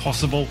queen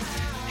possible,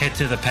 head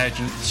to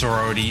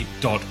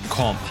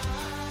thepageantsorority.com.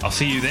 I'll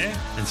see you there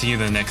and see you in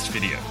the next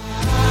video.